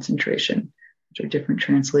 and concentration, which are different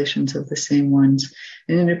translations of the same ones.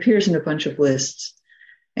 And it appears in a bunch of lists.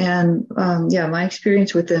 And my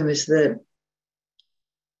experience with them is that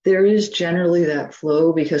there is generally that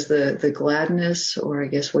flow, because the gladness, or I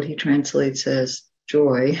guess what he translates as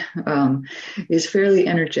joy, is fairly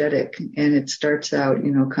energetic, and it starts out,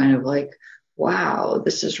 kind of like, wow,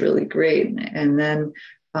 this is really great. And then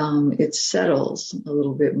it settles a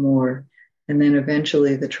little bit more. And then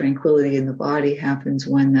eventually the tranquility in the body happens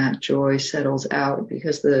when that joy settles out,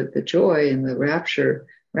 because the joy and the rapture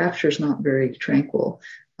is not very tranquil.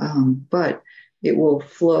 But it will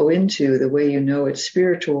flow into the way it's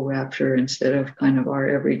spiritual rapture instead of kind of our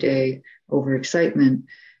everyday overexcitement,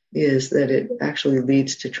 is that it actually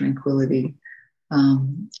leads to tranquility.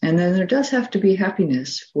 And then there does have to be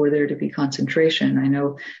happiness for there to be concentration. I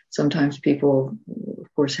know sometimes people, of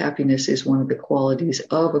course, happiness is one of the qualities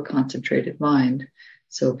of a concentrated mind.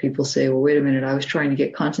 So people say, well, wait a minute, I was trying to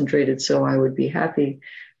get concentrated so I would be happy.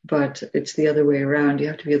 But it's the other way around. You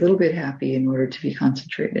have to be a little bit happy in order to be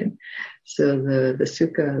concentrated. So the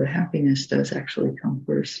sukha, the happiness, does actually come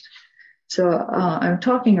first. So I'm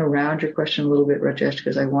talking around your question a little bit, Rajesh,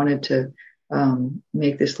 because I wanted to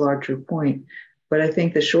make this larger point. But I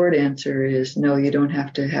think the short answer is no, you don't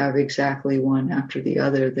have to have exactly one after the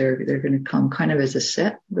other. They're going to come kind of as a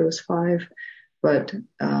set, those 5. But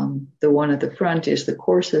the one at the front is the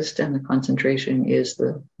coarsest, and the concentration is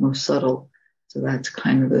the most subtle. So that's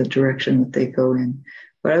kind of the direction that they go in.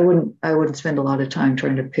 But I wouldn't spend a lot of time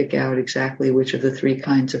trying to pick out exactly which of the 3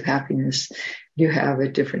 kinds of happiness you have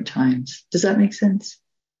at different times. Does that make sense?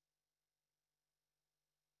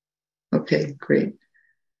 Okay, great.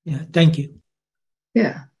 Yeah, thank you.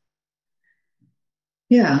 Yeah.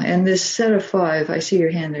 Yeah, and this set of 5, I see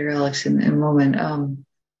your hand there, Alex, in a moment.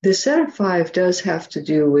 This set of 5 does have to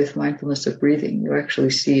do with mindfulness of breathing. You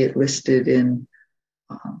actually see it listed in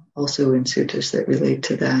also in suttas that relate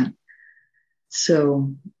to that.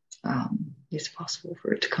 So it's possible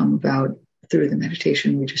for it to come about through the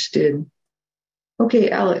meditation we just did. Okay,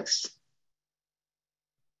 Alex.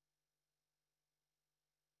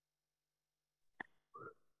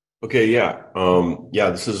 Okay, yeah.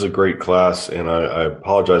 This is a great class, and I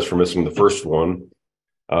apologize for missing the first one.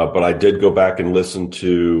 But I did go back and listen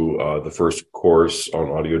to the first course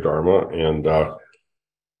on audio Dharma and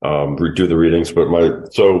do the readings. But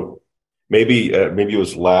maybe it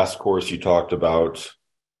was last course you talked about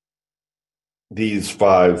these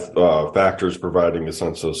 5 factors providing a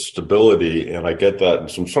sense of stability, and I get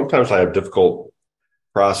that. And sometimes I have difficult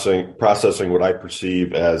processing what I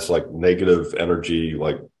perceive as like negative energy,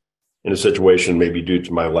 like in a situation, maybe due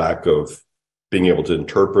to my lack of being able to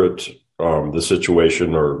interpret the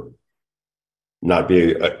situation or not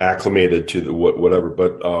be acclimated to whatever.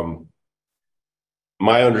 But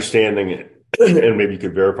my understanding, and maybe you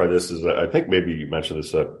could verify this, is that I think maybe you mentioned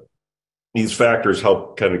this, that these factors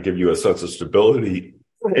help kind of give you a sense of stability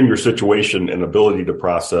in your situation and ability to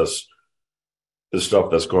process the stuff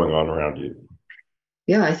that's going on around you.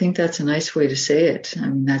 Yeah, I think that's a nice way to say it. I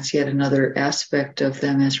mean, that's yet another aspect of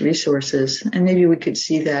them as resources. And maybe we could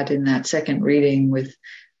see that in that second reading with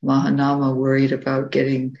Mahanama worried about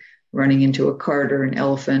running into a cart or an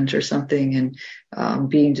elephant or something and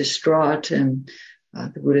being distraught. And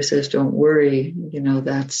The Buddha says, don't worry,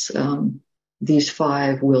 that's, these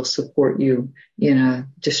 5 will support you in a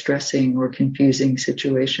distressing or confusing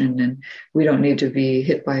situation. And we don't need to be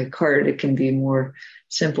hit by a cart. It can be more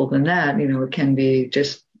simple than that. It can be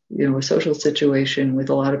just, a social situation with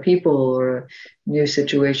a lot of people, or a new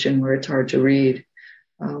situation where it's hard to read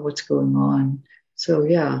what's going on. So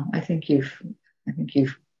yeah, I think you've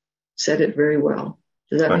said it very well.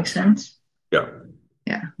 Does that make sense? Yeah.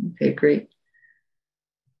 Yeah. Okay, great.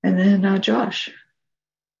 And then Josh.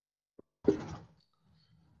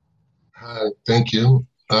 Hi, thank you.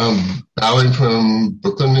 Bowing from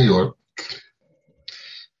Brooklyn, New York.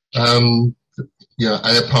 I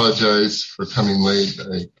apologize for coming late.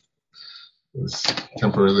 I was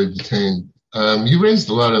temporarily detained. You raised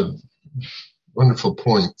a lot of wonderful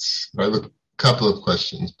points. I have a couple of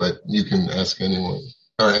questions, but you can ask anyone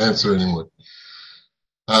or answer anyone.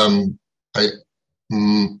 The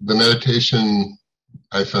meditation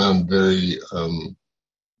I found very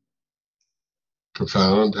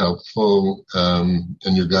profound, helpful, and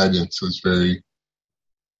your guidance was very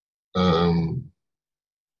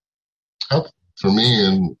helpful for me,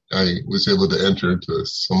 and I was able to enter into a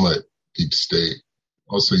somewhat deep state,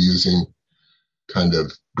 also using kind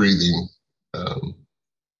of breathing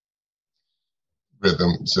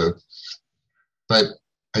rhythms. But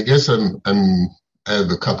I guess I have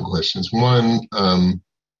a couple questions. One,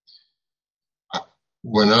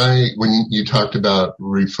 when you talked about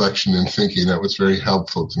reflection and thinking, that was very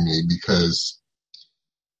helpful to me, because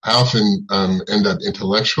I often end up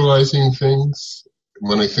intellectualizing things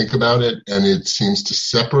when I think about it, and it seems to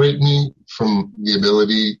separate me from the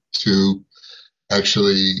ability to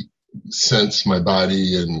actually sense my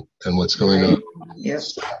body and what's going on.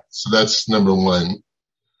 Yes. So that's number one.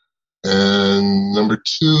 And number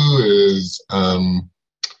two is I'm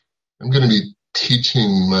going to be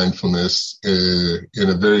teaching mindfulness in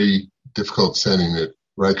a very difficult setting at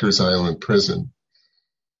Rikers Island Prison.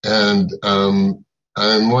 And I'm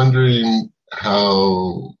wondering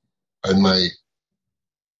how I might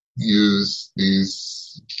use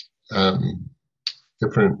these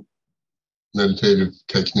different meditative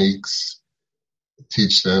techniques,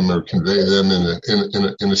 teach them or convey them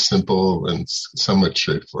in a simple and somewhat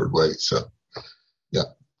straightforward way. So, yeah,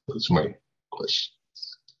 those are my questions.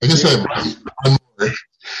 I guess I have one more,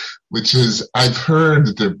 which is I've heard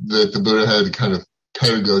that the Buddha had kind of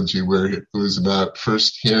pedagogy where it was about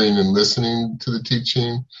first hearing and listening to the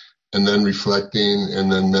teaching, and then reflecting, and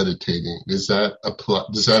then meditating. Does that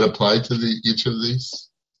apply to each of these?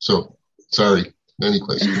 So, sorry, any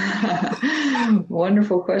questions?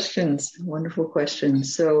 Wonderful questions.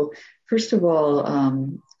 So, first of all,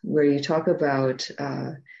 where you talk about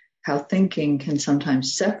how thinking can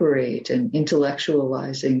sometimes separate and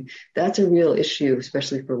intellectualizing, that's a real issue,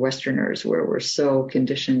 especially for Westerners, where we're so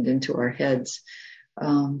conditioned into our heads.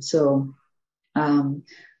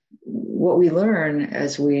 What we learn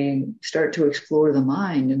as we start to explore the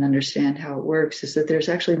mind and understand how it works is that there's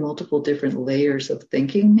actually multiple different layers of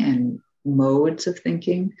thinking and modes of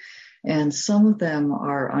thinking. And some of them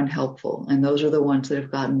are unhelpful. And those are the ones that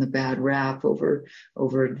have gotten the bad rap over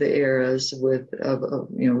the eras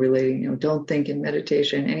relating, don't think in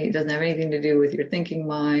meditation. It doesn't have anything to do with your thinking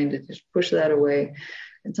mind. Just push that away.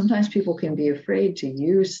 And sometimes people can be afraid to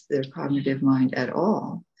use their cognitive mind at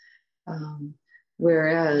all.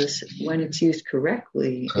 Whereas when it's used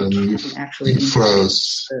correctly, it can actually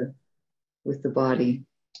froze with the body.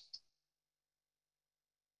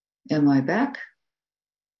 Am I back?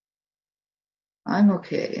 I'm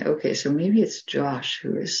okay. Okay, so maybe it's Josh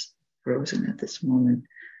who is frozen at this moment.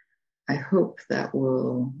 I hope that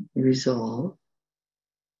will resolve.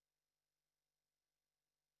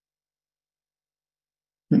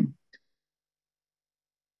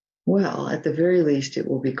 Well, at the very least, it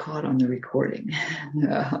will be caught on the recording.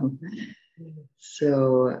 I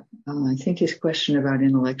think his question about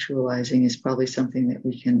intellectualizing is probably something that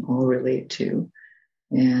we can all relate to.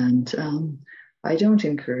 And I don't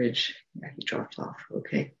encourage, he dropped off,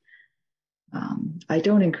 okay. I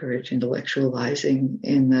don't encourage intellectualizing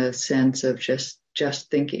in the sense of just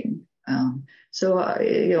thinking.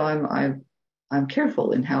 I'm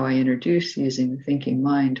careful in how I introduce using the thinking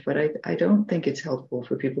mind, but I don't think it's helpful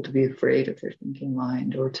for people to be afraid of their thinking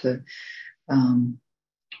mind or to,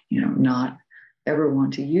 not ever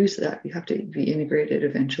want to use that. You have to be integrated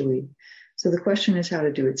eventually. So the question is how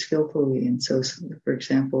to do it skillfully. And so, for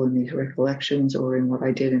example, in these recollections or in what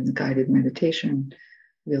I did in the guided meditation,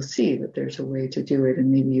 you'll see that there's a way to do it, and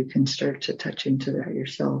maybe you can start to touch into that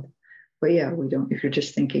yourself. But yeah, if you're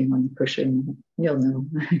just thinking on the cushion, you'll know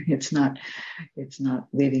it's not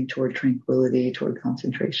leading toward tranquility, toward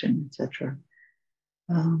concentration, etc.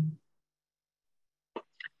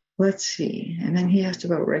 Let's see. And then he asked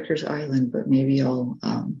about Rikers Island, but maybe I'll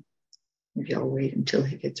wait until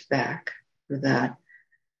he gets back for that.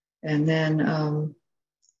 And then,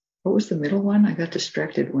 what was the middle one? I got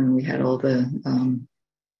distracted when we had all the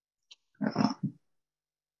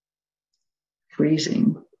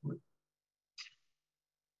freezing.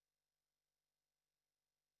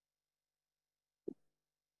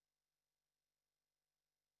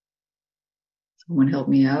 Someone help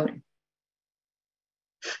me out.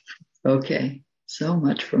 Okay. So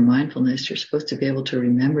much for mindfulness. You're supposed to be able to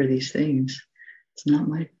remember these things.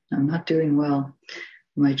 I'm not doing well.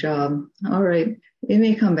 My job. All right. It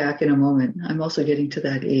may come back in a moment. I'm also getting to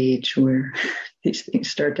that age where these things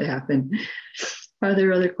start to happen. Are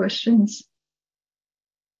there other questions?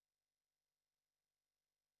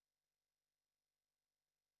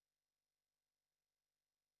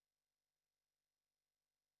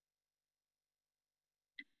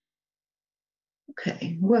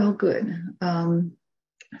 Okay. Well, good.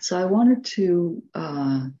 So I wanted to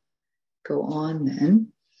go on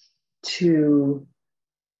then to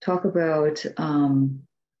talk about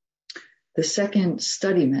the second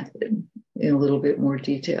study method in a little bit more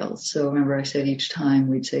detail. So remember I said each time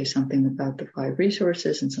we'd say something about the 5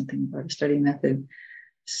 resources and something about a study method.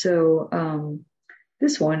 So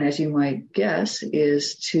this one, as you might guess,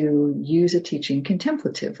 is to use a teaching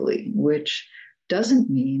contemplatively, which doesn't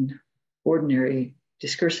mean ordinary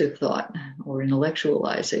discursive thought or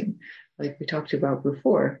intellectualizing like we talked about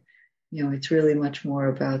before. It's really much more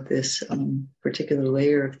about this particular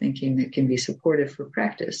layer of thinking that can be supportive for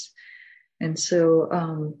practice. And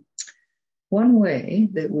so one way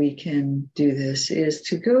that we can do this is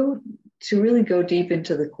to really go deep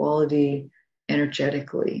into the quality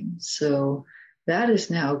energetically. So that is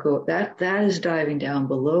that is diving down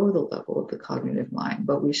below the level of the cognitive mind.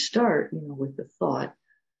 But we start, with the thought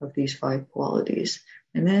of these 5 qualities.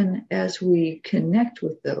 And then as we connect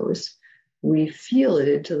with those, we feel it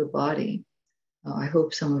into the body. I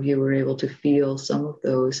hope some of you were able to feel some of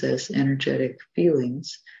those as energetic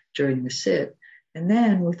feelings during the sit. And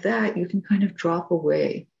then with that, you can kind of drop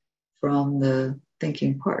away from the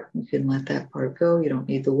thinking part. You can let that part go. You don't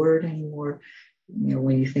need the word anymore.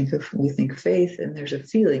 When you think faith, and there's a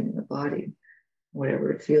feeling in the body,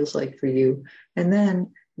 whatever it feels like for you. And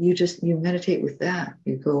then you meditate with that.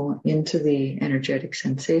 You go into the energetic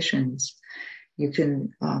sensations. You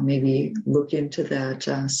can maybe look into that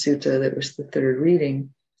sutta that was the 3rd reading,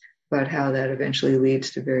 about how that eventually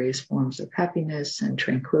leads to various forms of happiness and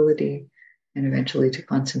tranquility, and eventually to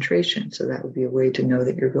concentration. So that would be a way to know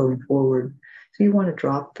that you're going forward. So you want to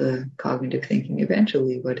drop the cognitive thinking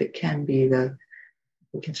eventually, but it can be that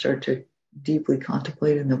we can start to deeply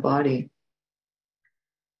contemplate in the body.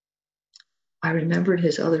 I remembered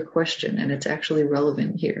his other question, and it's actually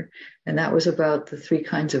relevant here. And that was about the 3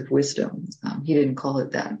 kinds of wisdom. He didn't call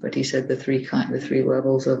it that, but he said the 3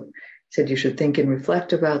 levels of, he said you should think and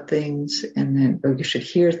reflect about things, and then, or you should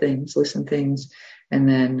hear things, listen things, and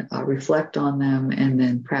then reflect on them, and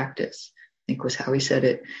then practice, I think was how he said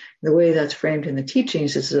it. The way that's framed in the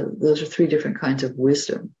teachings is those are 3 different kinds of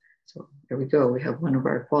wisdom. So there we go. We have one of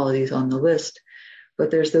our qualities on the list. But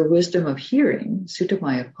there's the wisdom of hearing,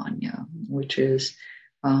 Sutta-maya-panya, which is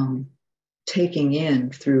taking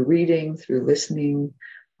in through reading, through listening,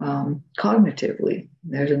 cognitively.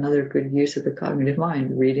 There's another good use of the cognitive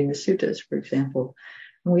mind, reading the suttas, for example.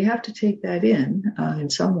 And we have to take that in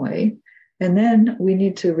some way. And then we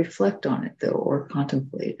need to reflect on it, though, or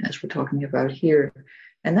contemplate, as we're talking about here.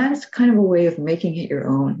 And that is kind of a way of making it your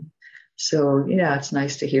own. So, it's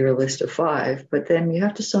nice to hear a list of 5, but then you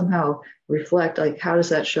have to somehow reflect, like, how does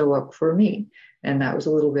that show up for me? And that was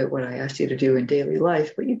a little bit what I asked you to do in daily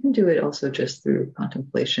life, but you can do it also just through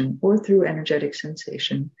contemplation or through energetic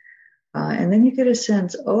sensation. And then you get a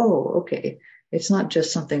sense, okay, it's not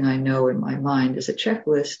just something I know in my mind as a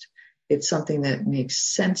checklist. It's something that makes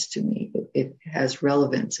sense to me. It has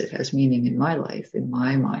relevance. It has meaning in my life, in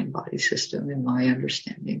my mind-body system, in my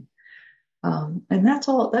understanding. And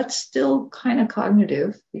that's still kind of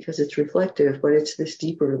cognitive because it's reflective, but it's this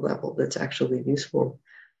deeper level that's actually useful.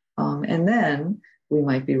 And then we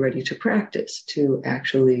might be ready to practice, to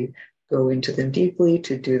actually go into them deeply,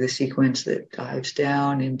 to do the sequence that dives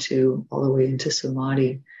down all the way into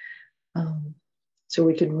samadhi. So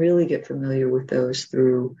we can really get familiar with those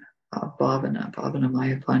through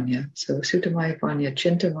bhavana-maya-panya. So sutta-maya-panya,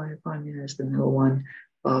 chinta-maya-panya is the middle one,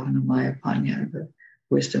 bhavana-maya-panya, the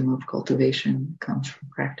wisdom of cultivation comes from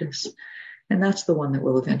practice. And that's the one that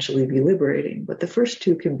will eventually be liberating. But the first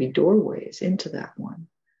 2 can be doorways into that one.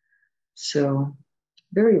 So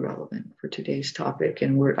very relevant for today's topic.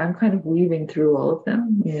 And I'm kind of weaving through all of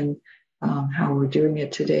them in how we're doing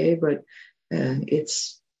it today, but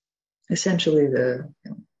it's essentially the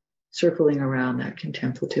circling around that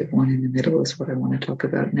contemplative one in the middle is what I want to talk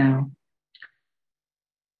about now.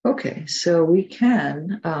 Okay, so we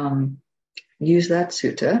can use that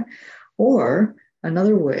sutta, or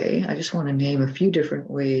another way, I just want to name a few different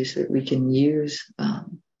ways that we can use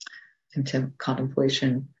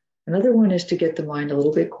contemplation. Another one is to get the mind a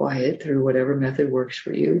little bit quiet through whatever method works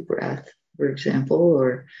for you, breath, for example,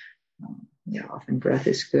 or often breath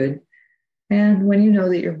is good. And when you know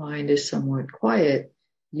that your mind is somewhat quiet,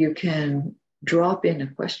 you can drop in a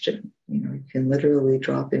question. You can literally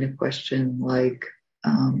drop in a question like,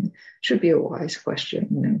 should be a wise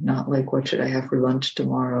question, not like, what should I have for lunch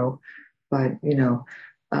tomorrow? But,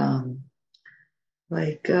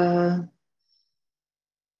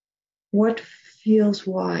 what feels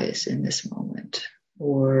wise in this moment?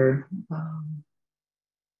 Or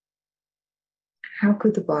how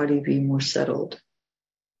could the body be more settled?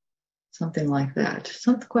 Something like that.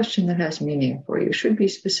 Some question that has meaning for you. Should be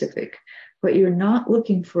specific, but you're not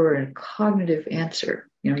looking for a cognitive answer.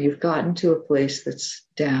 You've gotten to a place that's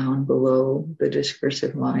down below the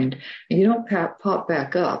discursive mind, and you don't pop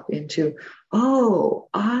back up into, oh,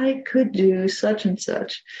 I could do such and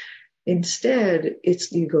such. Instead,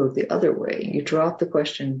 you go the other way. You drop the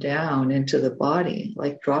question down into the body,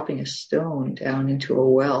 like dropping a stone down into a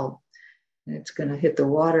well. And it's going to hit the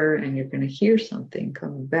water, and you're going to hear something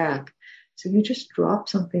coming back. So you just drop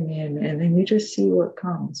something in, and then you just see what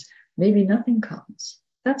comes. Maybe nothing comes.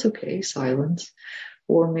 That's okay, silence.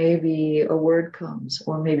 Or maybe a word comes,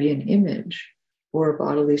 or maybe an image, or a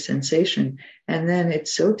bodily sensation. And then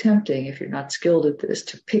it's so tempting, if you're not skilled at this,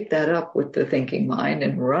 to pick that up with the thinking mind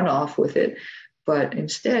and run off with it. But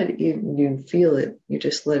instead, you feel it. You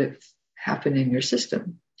just let it happen in your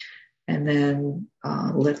system. And then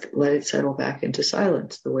let it settle back into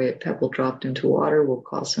silence. The way a pebble dropped into water will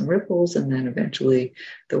cause some ripples, and then eventually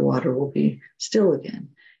the water will be still again.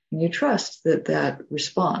 And you trust that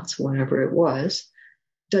response, whatever it was,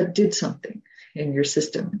 did something in your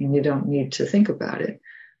system, and you don't need to think about it,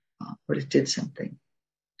 but it did something.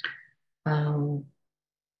 Another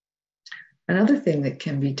thing that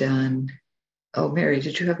can be done. Oh, Mary,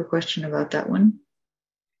 did you have a question about that one?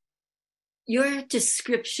 Your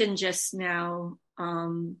description just now,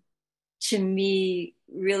 to me,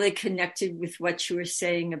 really connected with what you were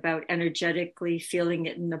saying about energetically feeling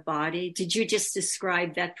it in the body. Did you just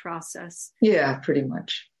describe that process? Yeah, pretty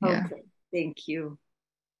much. Yeah. Okay, thank you.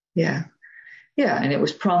 Yeah. Yeah, and it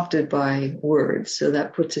was prompted by words, so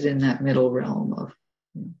that puts it in that middle realm of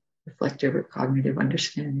reflective or cognitive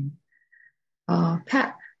understanding.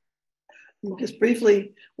 Pat? Just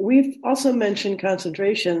briefly, we've also mentioned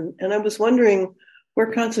concentration, and I was wondering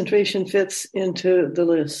where concentration fits into the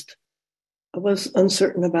list. I was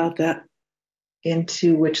uncertain about that.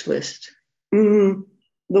 Into which list? The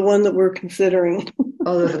one that we're considering.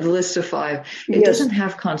 Oh, the list of 5. It Yes. doesn't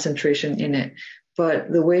have concentration in it,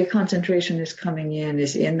 but the way concentration is coming in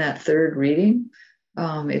is in that third reading.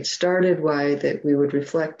 It started by that we would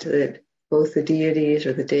reflect that both the deities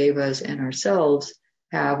or the devas and ourselves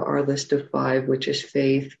have our list of 5, which is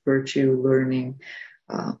faith, virtue, learning,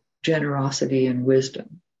 generosity, and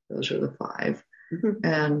wisdom. Those are the 5. Mm-hmm.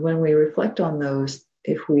 And when we reflect on those,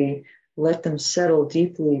 if we let them settle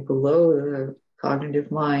deeply below the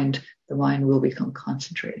cognitive mind, the mind will become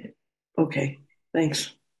concentrated. Okay,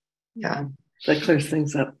 thanks. Yeah. That clears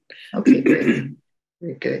things up. Okay, great.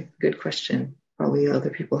 Very good. Good question. Probably other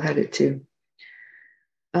people had it too.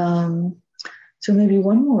 So maybe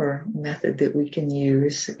one more method that we can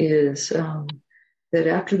use is that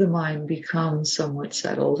after the mind becomes somewhat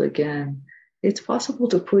settled again, it's possible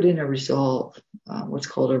to put in a resolve, what's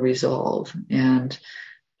called a resolve. And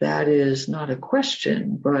that is not a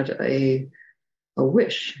question, but a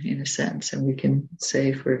wish in a sense. And we can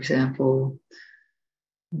say, for example,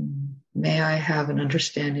 may I have an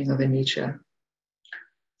understanding of anicca?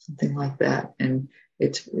 Something like that. And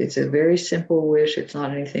it's a very simple wish. It's not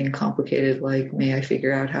anything complicated like, may I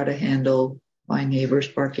figure out how to handle my neighbor's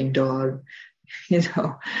barking dog,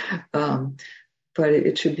 but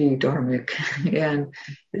it should be dharmic. And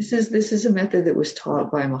this is a method that was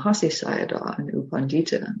taught by Mahasi Sayadaw and U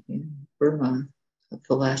Pandita in Burma of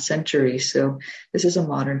the last century. So this is a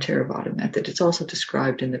modern Theravada method. It's also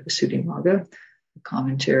described in the Visuddhimagga, the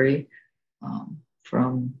commentary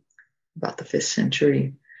from about the 5th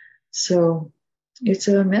century. So it's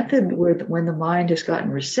a method where when the mind has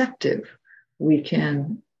gotten receptive, we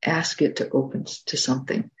can ask it to open to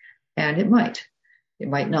something. And it might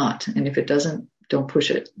not. And if it doesn't don't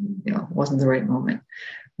push it. It wasn't the right moment,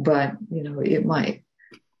 but it might.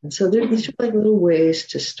 And so these are like little ways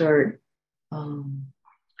to start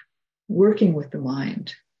working with the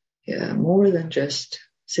mind, more than just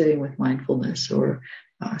sitting with mindfulness or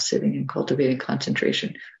sitting and cultivating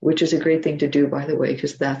concentration, which is a great thing to do, by the way,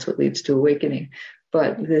 because that's what leads to awakening.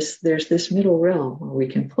 But there's this middle realm where we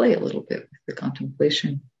can play a little bit with the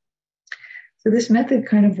contemplation. So this method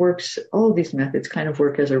kind of works, all of these methods kind of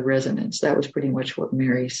work as a resonance. That was pretty much what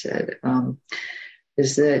Mary said,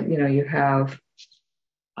 is that, you have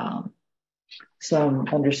some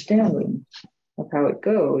understanding of how it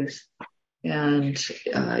goes, and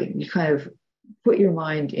you kind of put your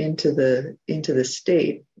mind into the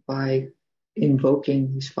state by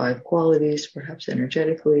invoking these 5 qualities, perhaps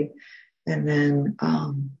energetically, and then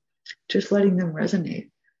just letting them resonate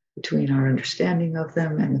between our understanding of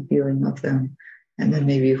them and the feeling of them. And then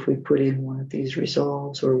maybe if we put in one of these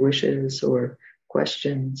resolves or wishes or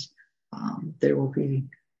questions, there will be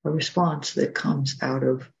a response that comes out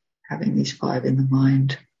of having these 5 in the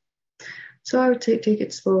mind. So I would take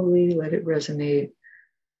it slowly, let it resonate.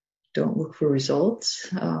 Don't look for results,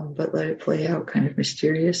 but let it play out kind of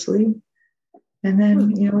mysteriously. And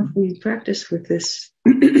then, if we practice with this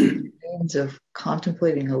means of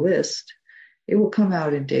contemplating a list, it will come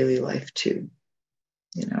out in daily life too.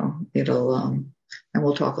 It'll, and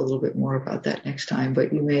we'll talk a little bit more about that next time,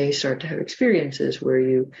 but you may start to have experiences where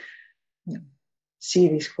you see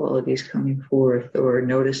these qualities coming forth or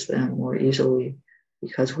notice them more easily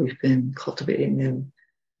because we've been cultivating them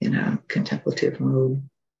in a contemplative mode.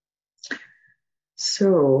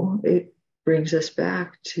 So it brings us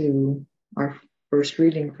back to our first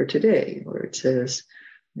reading for today, where it says,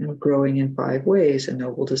 growing in 5 ways, a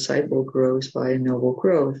noble disciple grows by a noble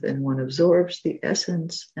growth, and one absorbs the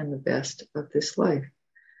essence and the best of this life.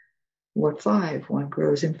 What 5? One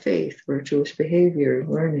grows in faith, virtuous behavior,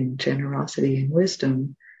 learning, generosity, and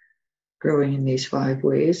wisdom. Growing in these 5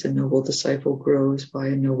 ways, a noble disciple grows by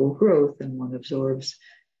a noble growth, and one absorbs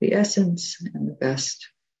the essence and the best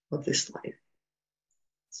of this life.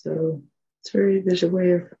 So there's a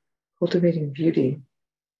way of cultivating beauty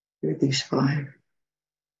through these 5.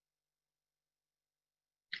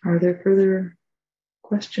 Are there further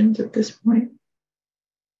questions at this point?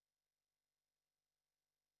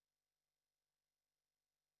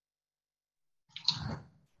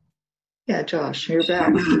 Yeah, Josh, you're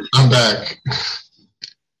back. I'm back.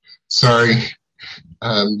 Sorry.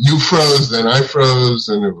 You froze, then I froze,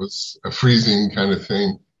 and it was a freezing kind of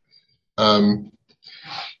thing.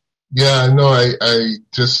 I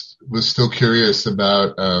just was still curious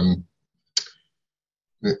about,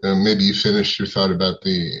 maybe you finished your thought about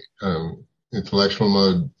the intellectual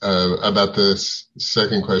mode, about this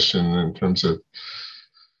second question in terms of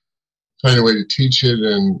find a way to teach it,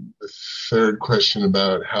 and the third question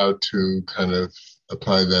about how to kind of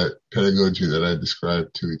apply that pedagogy that I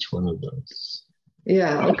described to each one of those.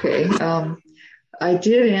 Yeah, okay. I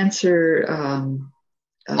did answer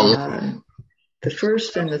the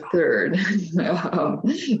first and the third.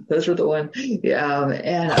 Those were the ones. Yeah,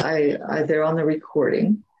 and I they're on the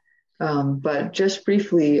recording. But just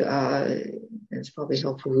briefly, it's probably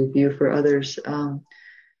helpful review for others.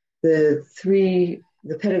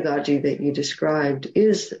 The pedagogy that you described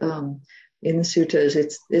is in the suttas.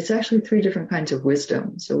 It's actually 3 different kinds of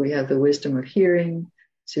wisdom. So we have the wisdom of hearing,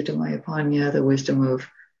 Sutta-maya-panya, the wisdom of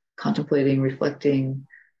contemplating, reflecting,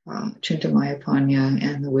 Chinta-maya-panya,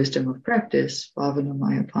 and the wisdom of practice,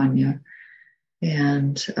 Bhavana-maya-panya.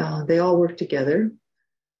 And they all work together.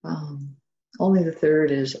 Only the third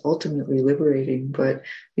is ultimately liberating, but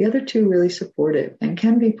the other 2 really support it and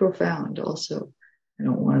can be profound also. I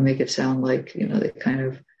don't want to make it sound like,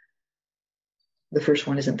 the first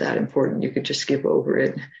one isn't that important. You could just skip over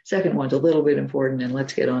it. Second one's a little bit important, and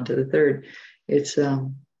let's get on to the third. It's,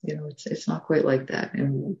 it's not quite like that.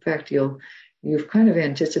 And in fact, you've kind of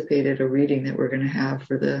anticipated a reading that we're going to have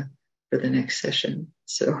for the next session.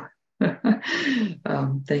 So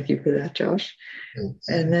thank you for that, Josh.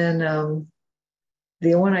 And then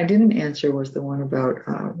the one I didn't answer was the one about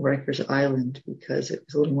Rikers Island, because it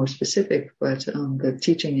was a little more specific, but the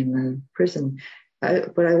teaching in the prison.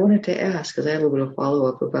 But I wanted to ask, because I had a little bit of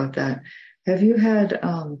follow-up about that. Have you had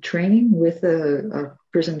training with a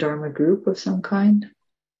prison Dharma group of some kind?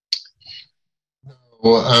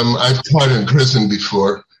 Well, I've taught in prison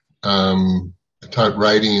before. I taught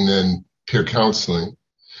writing and peer counseling.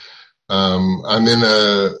 I'm in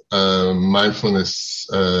a mindfulness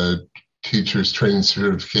teachers training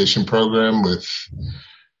certification program with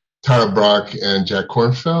Tara Brock and Jack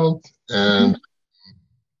Kornfeld. And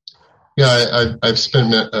I've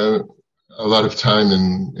spent a a lot of time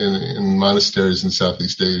in monasteries in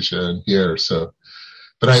Southeast Asia and here. So,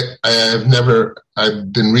 but I've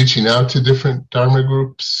been reaching out to different Dharma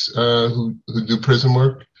groups who do prison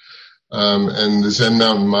work. And the Zen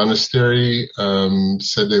Mountain Monastery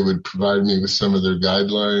said they would provide me with some of their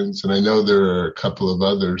guidelines, and I know there are a couple of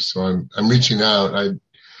others. So I'm reaching out. I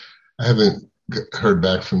haven't heard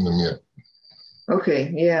back from them yet.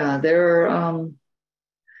 Okay, yeah,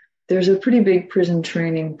 there's a pretty big prison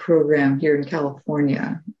training program here in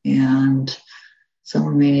California, and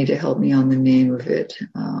someone may need to help me on the name of it.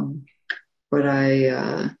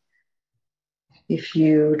 But if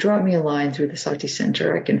you drop me a line through the Sati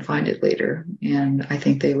Center, I can find it later. And I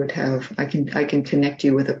think they would have, I can connect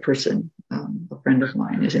you with a person. A friend of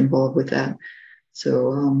mine is involved with that.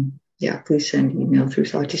 So, yeah, please send email through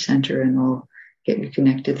Sati Center and I'll get you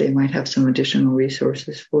connected. They might have some additional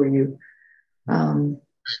resources for you.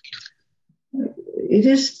 It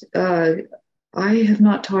is, I have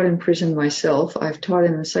not taught in prison myself. I've taught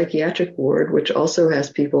in the psychiatric ward, which also has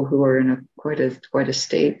people who are in quite a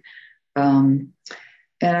state. And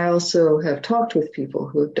I also have talked with people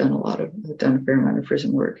who have done a fair amount of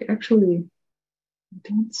prison work. Actually, I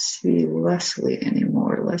don't see Leslie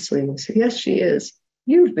anymore. Leslie, yes, she is.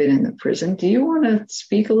 You've been in the prison. Do you want to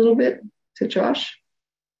speak a little bit to Josh?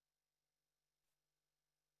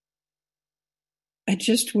 I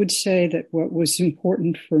just would say that what was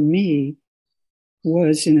important for me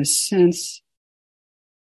was, in a sense,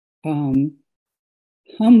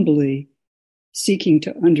 humbly seeking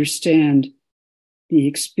to understand the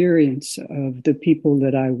experience of the people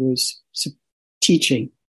that I was teaching.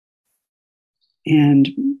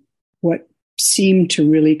 And what seemed to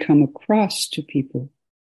really come across to people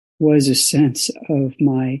was a sense of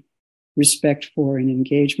my respect for and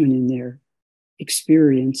engagement in their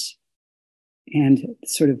experience and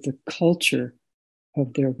sort of the culture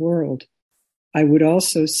of their world. I would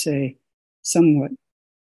also say, somewhat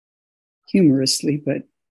humorously, but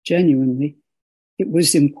genuinely, it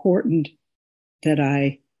was important that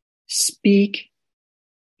I speak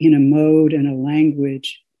in a mode and a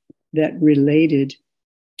language that related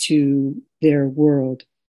to their world.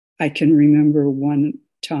 I can remember one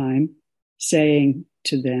time saying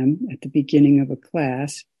to them at the beginning of a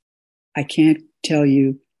class, I can't tell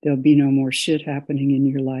you there'll be no more shit happening in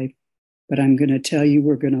your life, but I'm going to tell you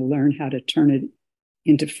we're going to learn how to turn it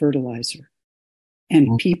into fertilizer.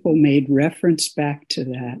 And people made reference back to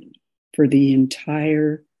that for the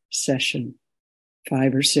entire session,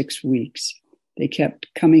 5 or 6 weeks. They kept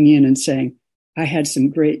coming in and saying, I had some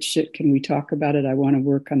great shit. Can we talk about it? I want to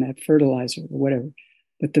work on that fertilizer or whatever.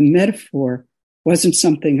 But the metaphor wasn't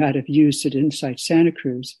something I'd have used at Insight Santa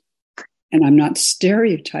Cruz. And I'm not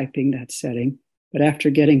stereotyping that setting, but after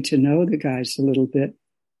getting to know the guys a little bit,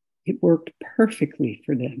 it worked perfectly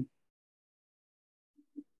for them.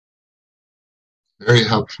 Very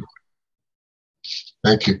helpful.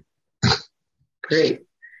 Thank you. Great.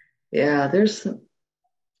 Yeah, there's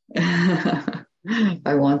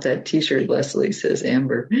I want that t-shirt, Leslie, says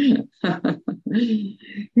Amber.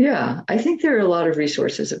 Yeah, I think there are a lot of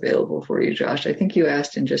resources available for you, Josh. I think you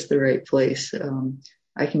asked in just the right place.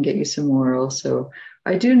 I can get you some more also.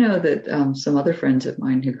 I do know that some other friends of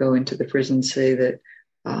mine who go into the prison say that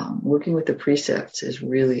working with the precepts is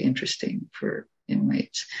really interesting for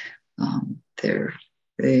inmates.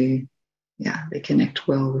 They connect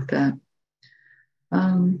well with that.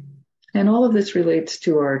 And all of this relates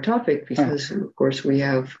to our topic because, of course, we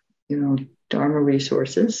have, Dharma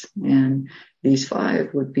resources, and these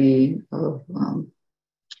 5 would be of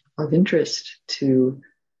interest to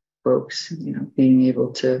folks, being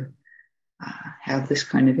able to have this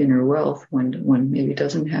kind of inner wealth when one maybe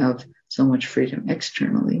doesn't have so much freedom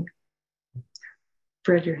externally.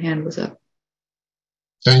 Fred, your hand was up.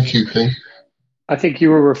 Thank you. I think you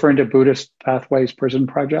were referring to Buddhist Pathways Prison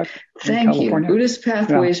Project. Thank you. Buddhist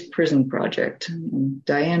Pathways Prison Project. And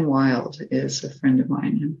Diane Wild is a friend of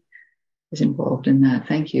mine who is involved in that.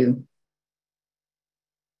 Thank you.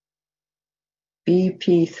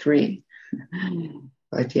 BP3.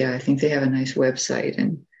 But yeah, I think they have a nice website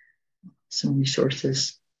and some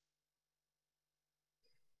resources.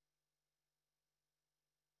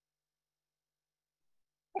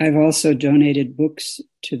 I've also donated books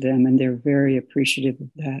to them, and they're very appreciative of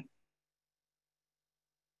that.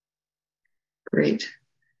 Great.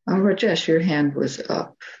 Rajesh, your hand was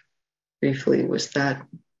up briefly. Was that?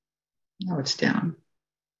 Now it's down.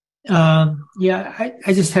 Yeah,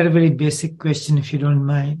 I just had a very basic question, if you don't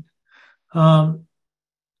mind.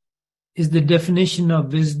 Is the definition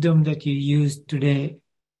of wisdom that you used today,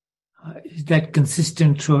 is that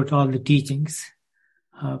consistent throughout all the teachings?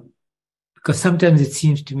 because sometimes it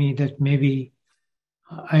seems to me that maybe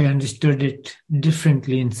I understood it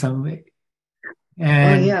differently in some way.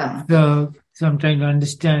 And so I'm trying to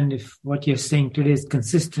understand if what you're saying today is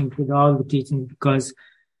consistent with all the teachings, because,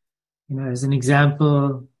 as an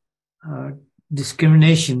example,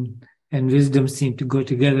 discrimination and wisdom seem to go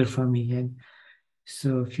together for me. And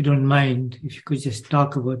so if you don't mind, if you could just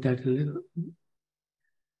talk about that a little.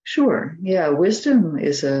 Sure. Yeah, wisdom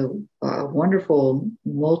is a wonderful,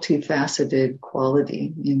 multifaceted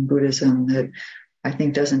quality in Buddhism that I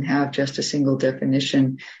think doesn't have just a single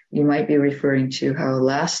definition. You might be referring to how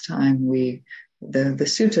last time the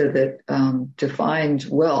sutta that defined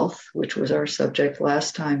wealth, which was our subject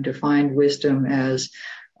last time, defined wisdom as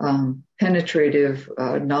penetrative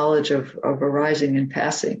knowledge of arising and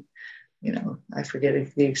passing. I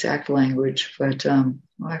forget the exact language, but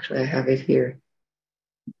actually I have it here.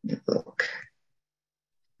 Look,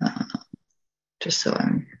 just so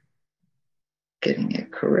I'm getting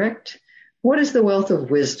it correct. What is the wealth of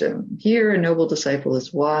wisdom? Here, a noble disciple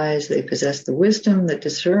is wise. They possess the wisdom that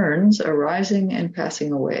discerns arising and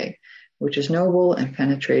passing away, which is noble and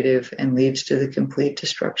penetrative and leads to the complete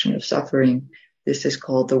destruction of suffering. This is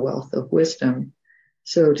called the wealth of wisdom.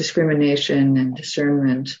 So discrimination and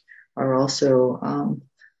discernment are also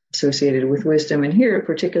associated with wisdom, and here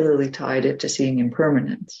particularly tied it to seeing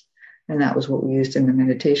impermanence. And that was what we used in the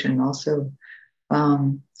meditation also.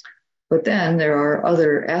 But then there are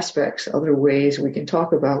other aspects, other ways we can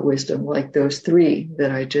talk about wisdom, like those three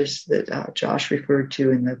that Josh referred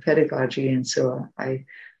to in the pedagogy. And so I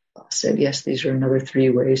said, yes, these are another three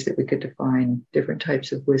ways that we could define different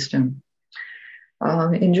types of wisdom.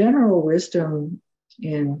 In general, wisdom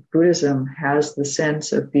in Buddhism has the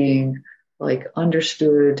sense of being like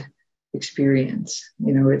understood experience.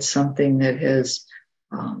 It's something that has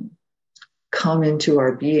come into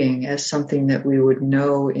our being as something that we would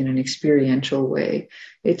know in an experiential way.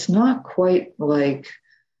 It's not quite like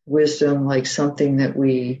wisdom, like something that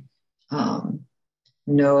we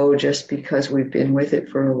know just because we've been with it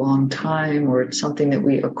for a long time, or it's something that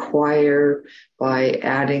we acquire by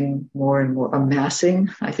adding more and more, amassing.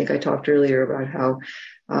 I think I talked earlier about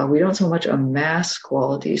how we don't so much amass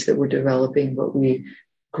qualities that we're developing, but we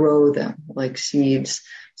grow them like seeds.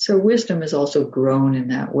 So wisdom is also grown in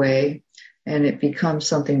that way, and it becomes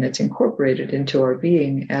something that's incorporated into our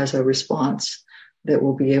being as a response that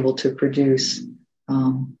we'll be able to produce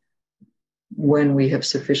when we have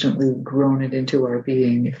sufficiently grown it into our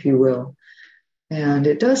being, if you will. And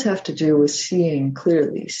it does have to do with seeing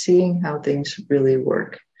clearly, seeing how things really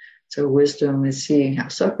work. So wisdom is seeing how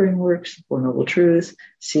suffering works, Four Noble Truths,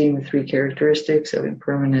 seeing the three characteristics of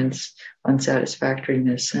impermanence,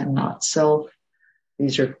 unsatisfactoriness, and not self.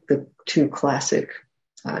 These are the two classic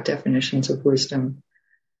definitions of wisdom.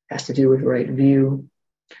 It has to do with right view.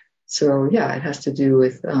 So yeah, it has to do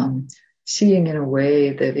with seeing in a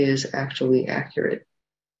way that is actually accurate.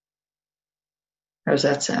 How does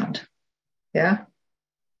that sound? Yeah?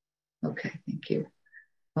 Okay, thank you.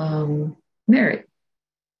 Mary.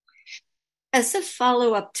 As a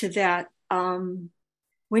follow-up to that,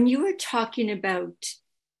 when you were talking about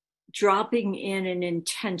dropping in an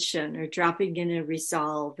intention or dropping in a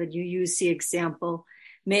resolve, and you use the example,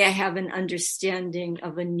 may I have an understanding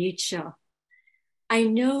of anicca. I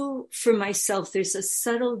know for myself, there's a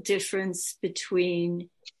subtle difference between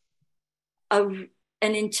an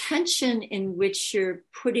intention in which you're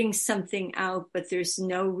putting something out, but there's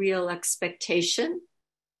no real expectation,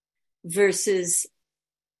 versus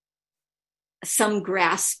some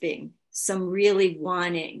grasping, some really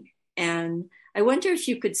wanting. And I wonder if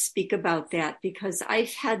you could speak about that, because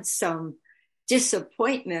I've had some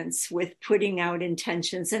disappointments with putting out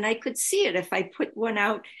intentions, and I could see it if I put one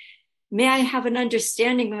out. May I have an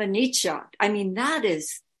understanding of anicca? I mean,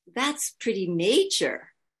 that's pretty major.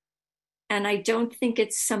 And I don't think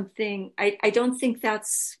it's something, I don't think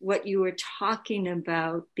that's what you were talking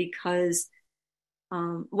about, because,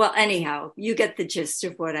 well, anyhow, you get the gist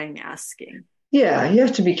of what I'm asking. Yeah, you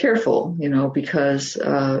have to be careful, because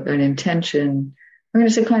an intention, I'm going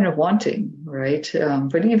to say kind of wanting, right?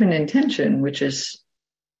 But even intention, which is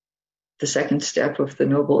the second step of the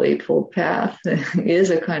Noble Eightfold Path,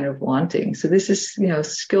 is a kind of wanting. So this is,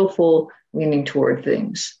 skillful leaning toward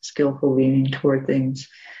things.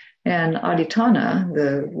 And aditana,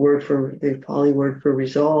 the Pali word for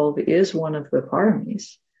resolve, is one of the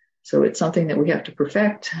paramis. So it's something that we have to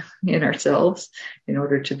perfect in ourselves in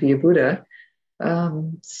order to be a Buddha.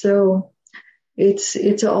 So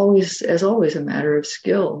it's always a matter of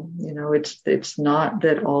skill. It's not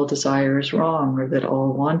that all desire is wrong, or that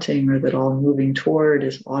all wanting, or that all moving toward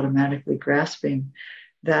is automatically grasping.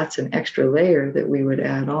 That's an extra layer that we would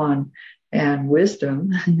add on. And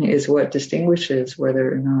wisdom is what distinguishes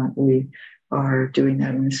whether or not we are doing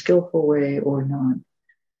that in a skillful way or not.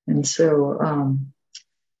 And so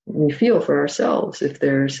we feel for ourselves if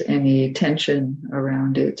there's any tension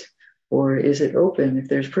around it, or is it open? If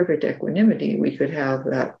there's perfect equanimity, we could have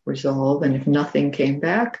that resolve. And if nothing came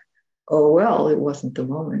back, oh, well, it wasn't the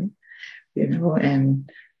moment,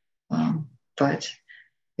 but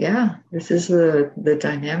yeah, this is the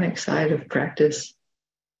dynamic side of practice.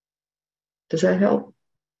 Does that help?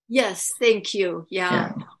 Yes, thank you.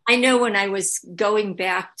 Yeah. I know when I was going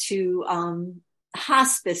back to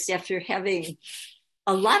hospice after having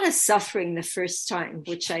a lot of suffering the first time,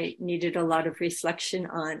 which I needed a lot of reflection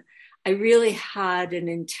on, I really had an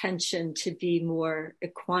intention to be more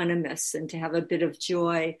equanimous and to have a bit of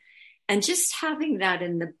joy. And just having that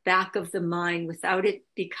in the back of the mind without it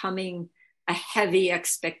becoming a heavy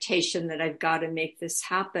expectation that I've got to make this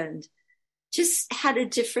happen, just had a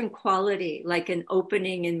different quality, like an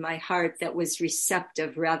opening in my heart that was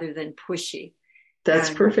receptive rather than pushy.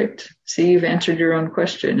 That's perfect. See, you've answered your own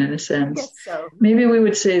question in a sense. Yes, so. Maybe we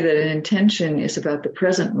would say that an intention is about the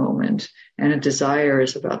present moment and a desire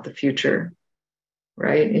is about the future,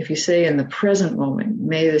 right? If you say in the present moment,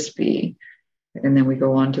 may this be, and then we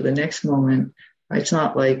go on to the next moment, it's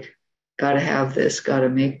not like, got to have this, got to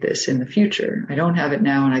make this in the future. I don't have it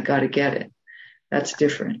now and I got to get it. That's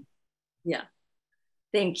different. Yeah.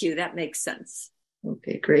 Thank you. That makes sense.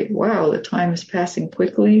 Okay, great. Wow, the time is passing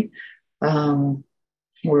quickly.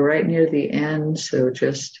 We're right near the end, so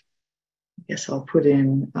just, I guess I'll put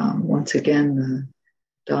in once again the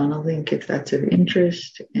Donna link if that's of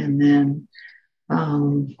interest. And then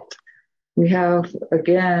we have,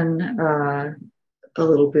 again, a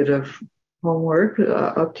little bit of homework,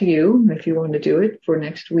 up to you if you want to do it for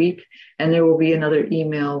next week. And there will be another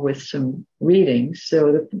email with some readings.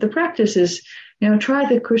 So the practice is, try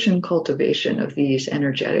the cushion cultivation of these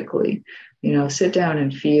energetically. Sit down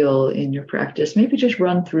and feel in your practice. Maybe just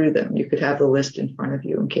run through them. You could have the list in front of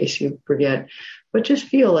you in case you forget. But just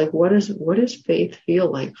feel like, what does faith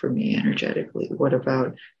feel like for me energetically? What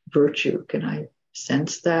about virtue? Can I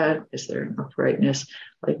sense that? Is there an uprightness?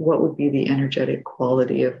 Like, what would be the energetic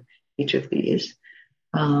quality of each of these?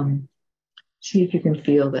 See if you can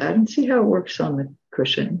feel that and see how it works on the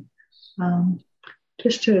cushion.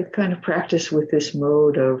 Just to kind of practice with this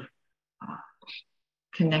mode of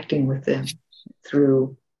connecting with them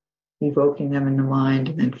through evoking them in the mind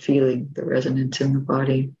and then feeling the resonance in the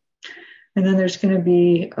body. And then there's going to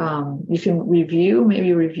be, you can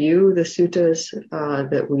maybe review the suttas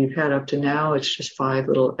that we've had up to now. It's just 5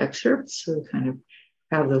 little excerpts, so kind of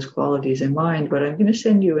have those qualities in mind. But I'm going to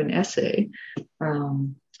send you an essay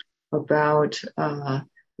about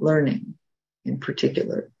learning in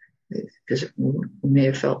particular, because we may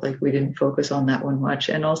have felt like we didn't focus on that one much.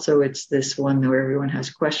 And also it's this one where everyone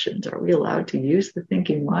has questions. Are we allowed to use the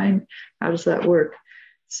thinking mind? How does that work?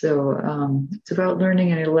 So it's about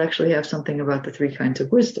learning, and it'll actually have something about the 3 kinds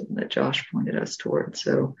of wisdom that Josh pointed us toward.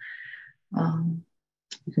 So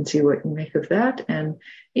you can see what you make of that. And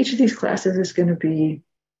each of these classes is going to be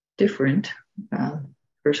different.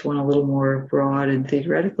 First one a little more broad and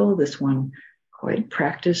theoretical. This one quite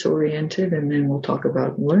practice oriented. And then we'll talk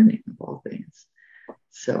about learning of all things.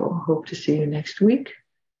 So hope to see you next week.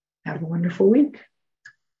 Have a wonderful week.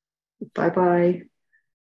 Bye-bye.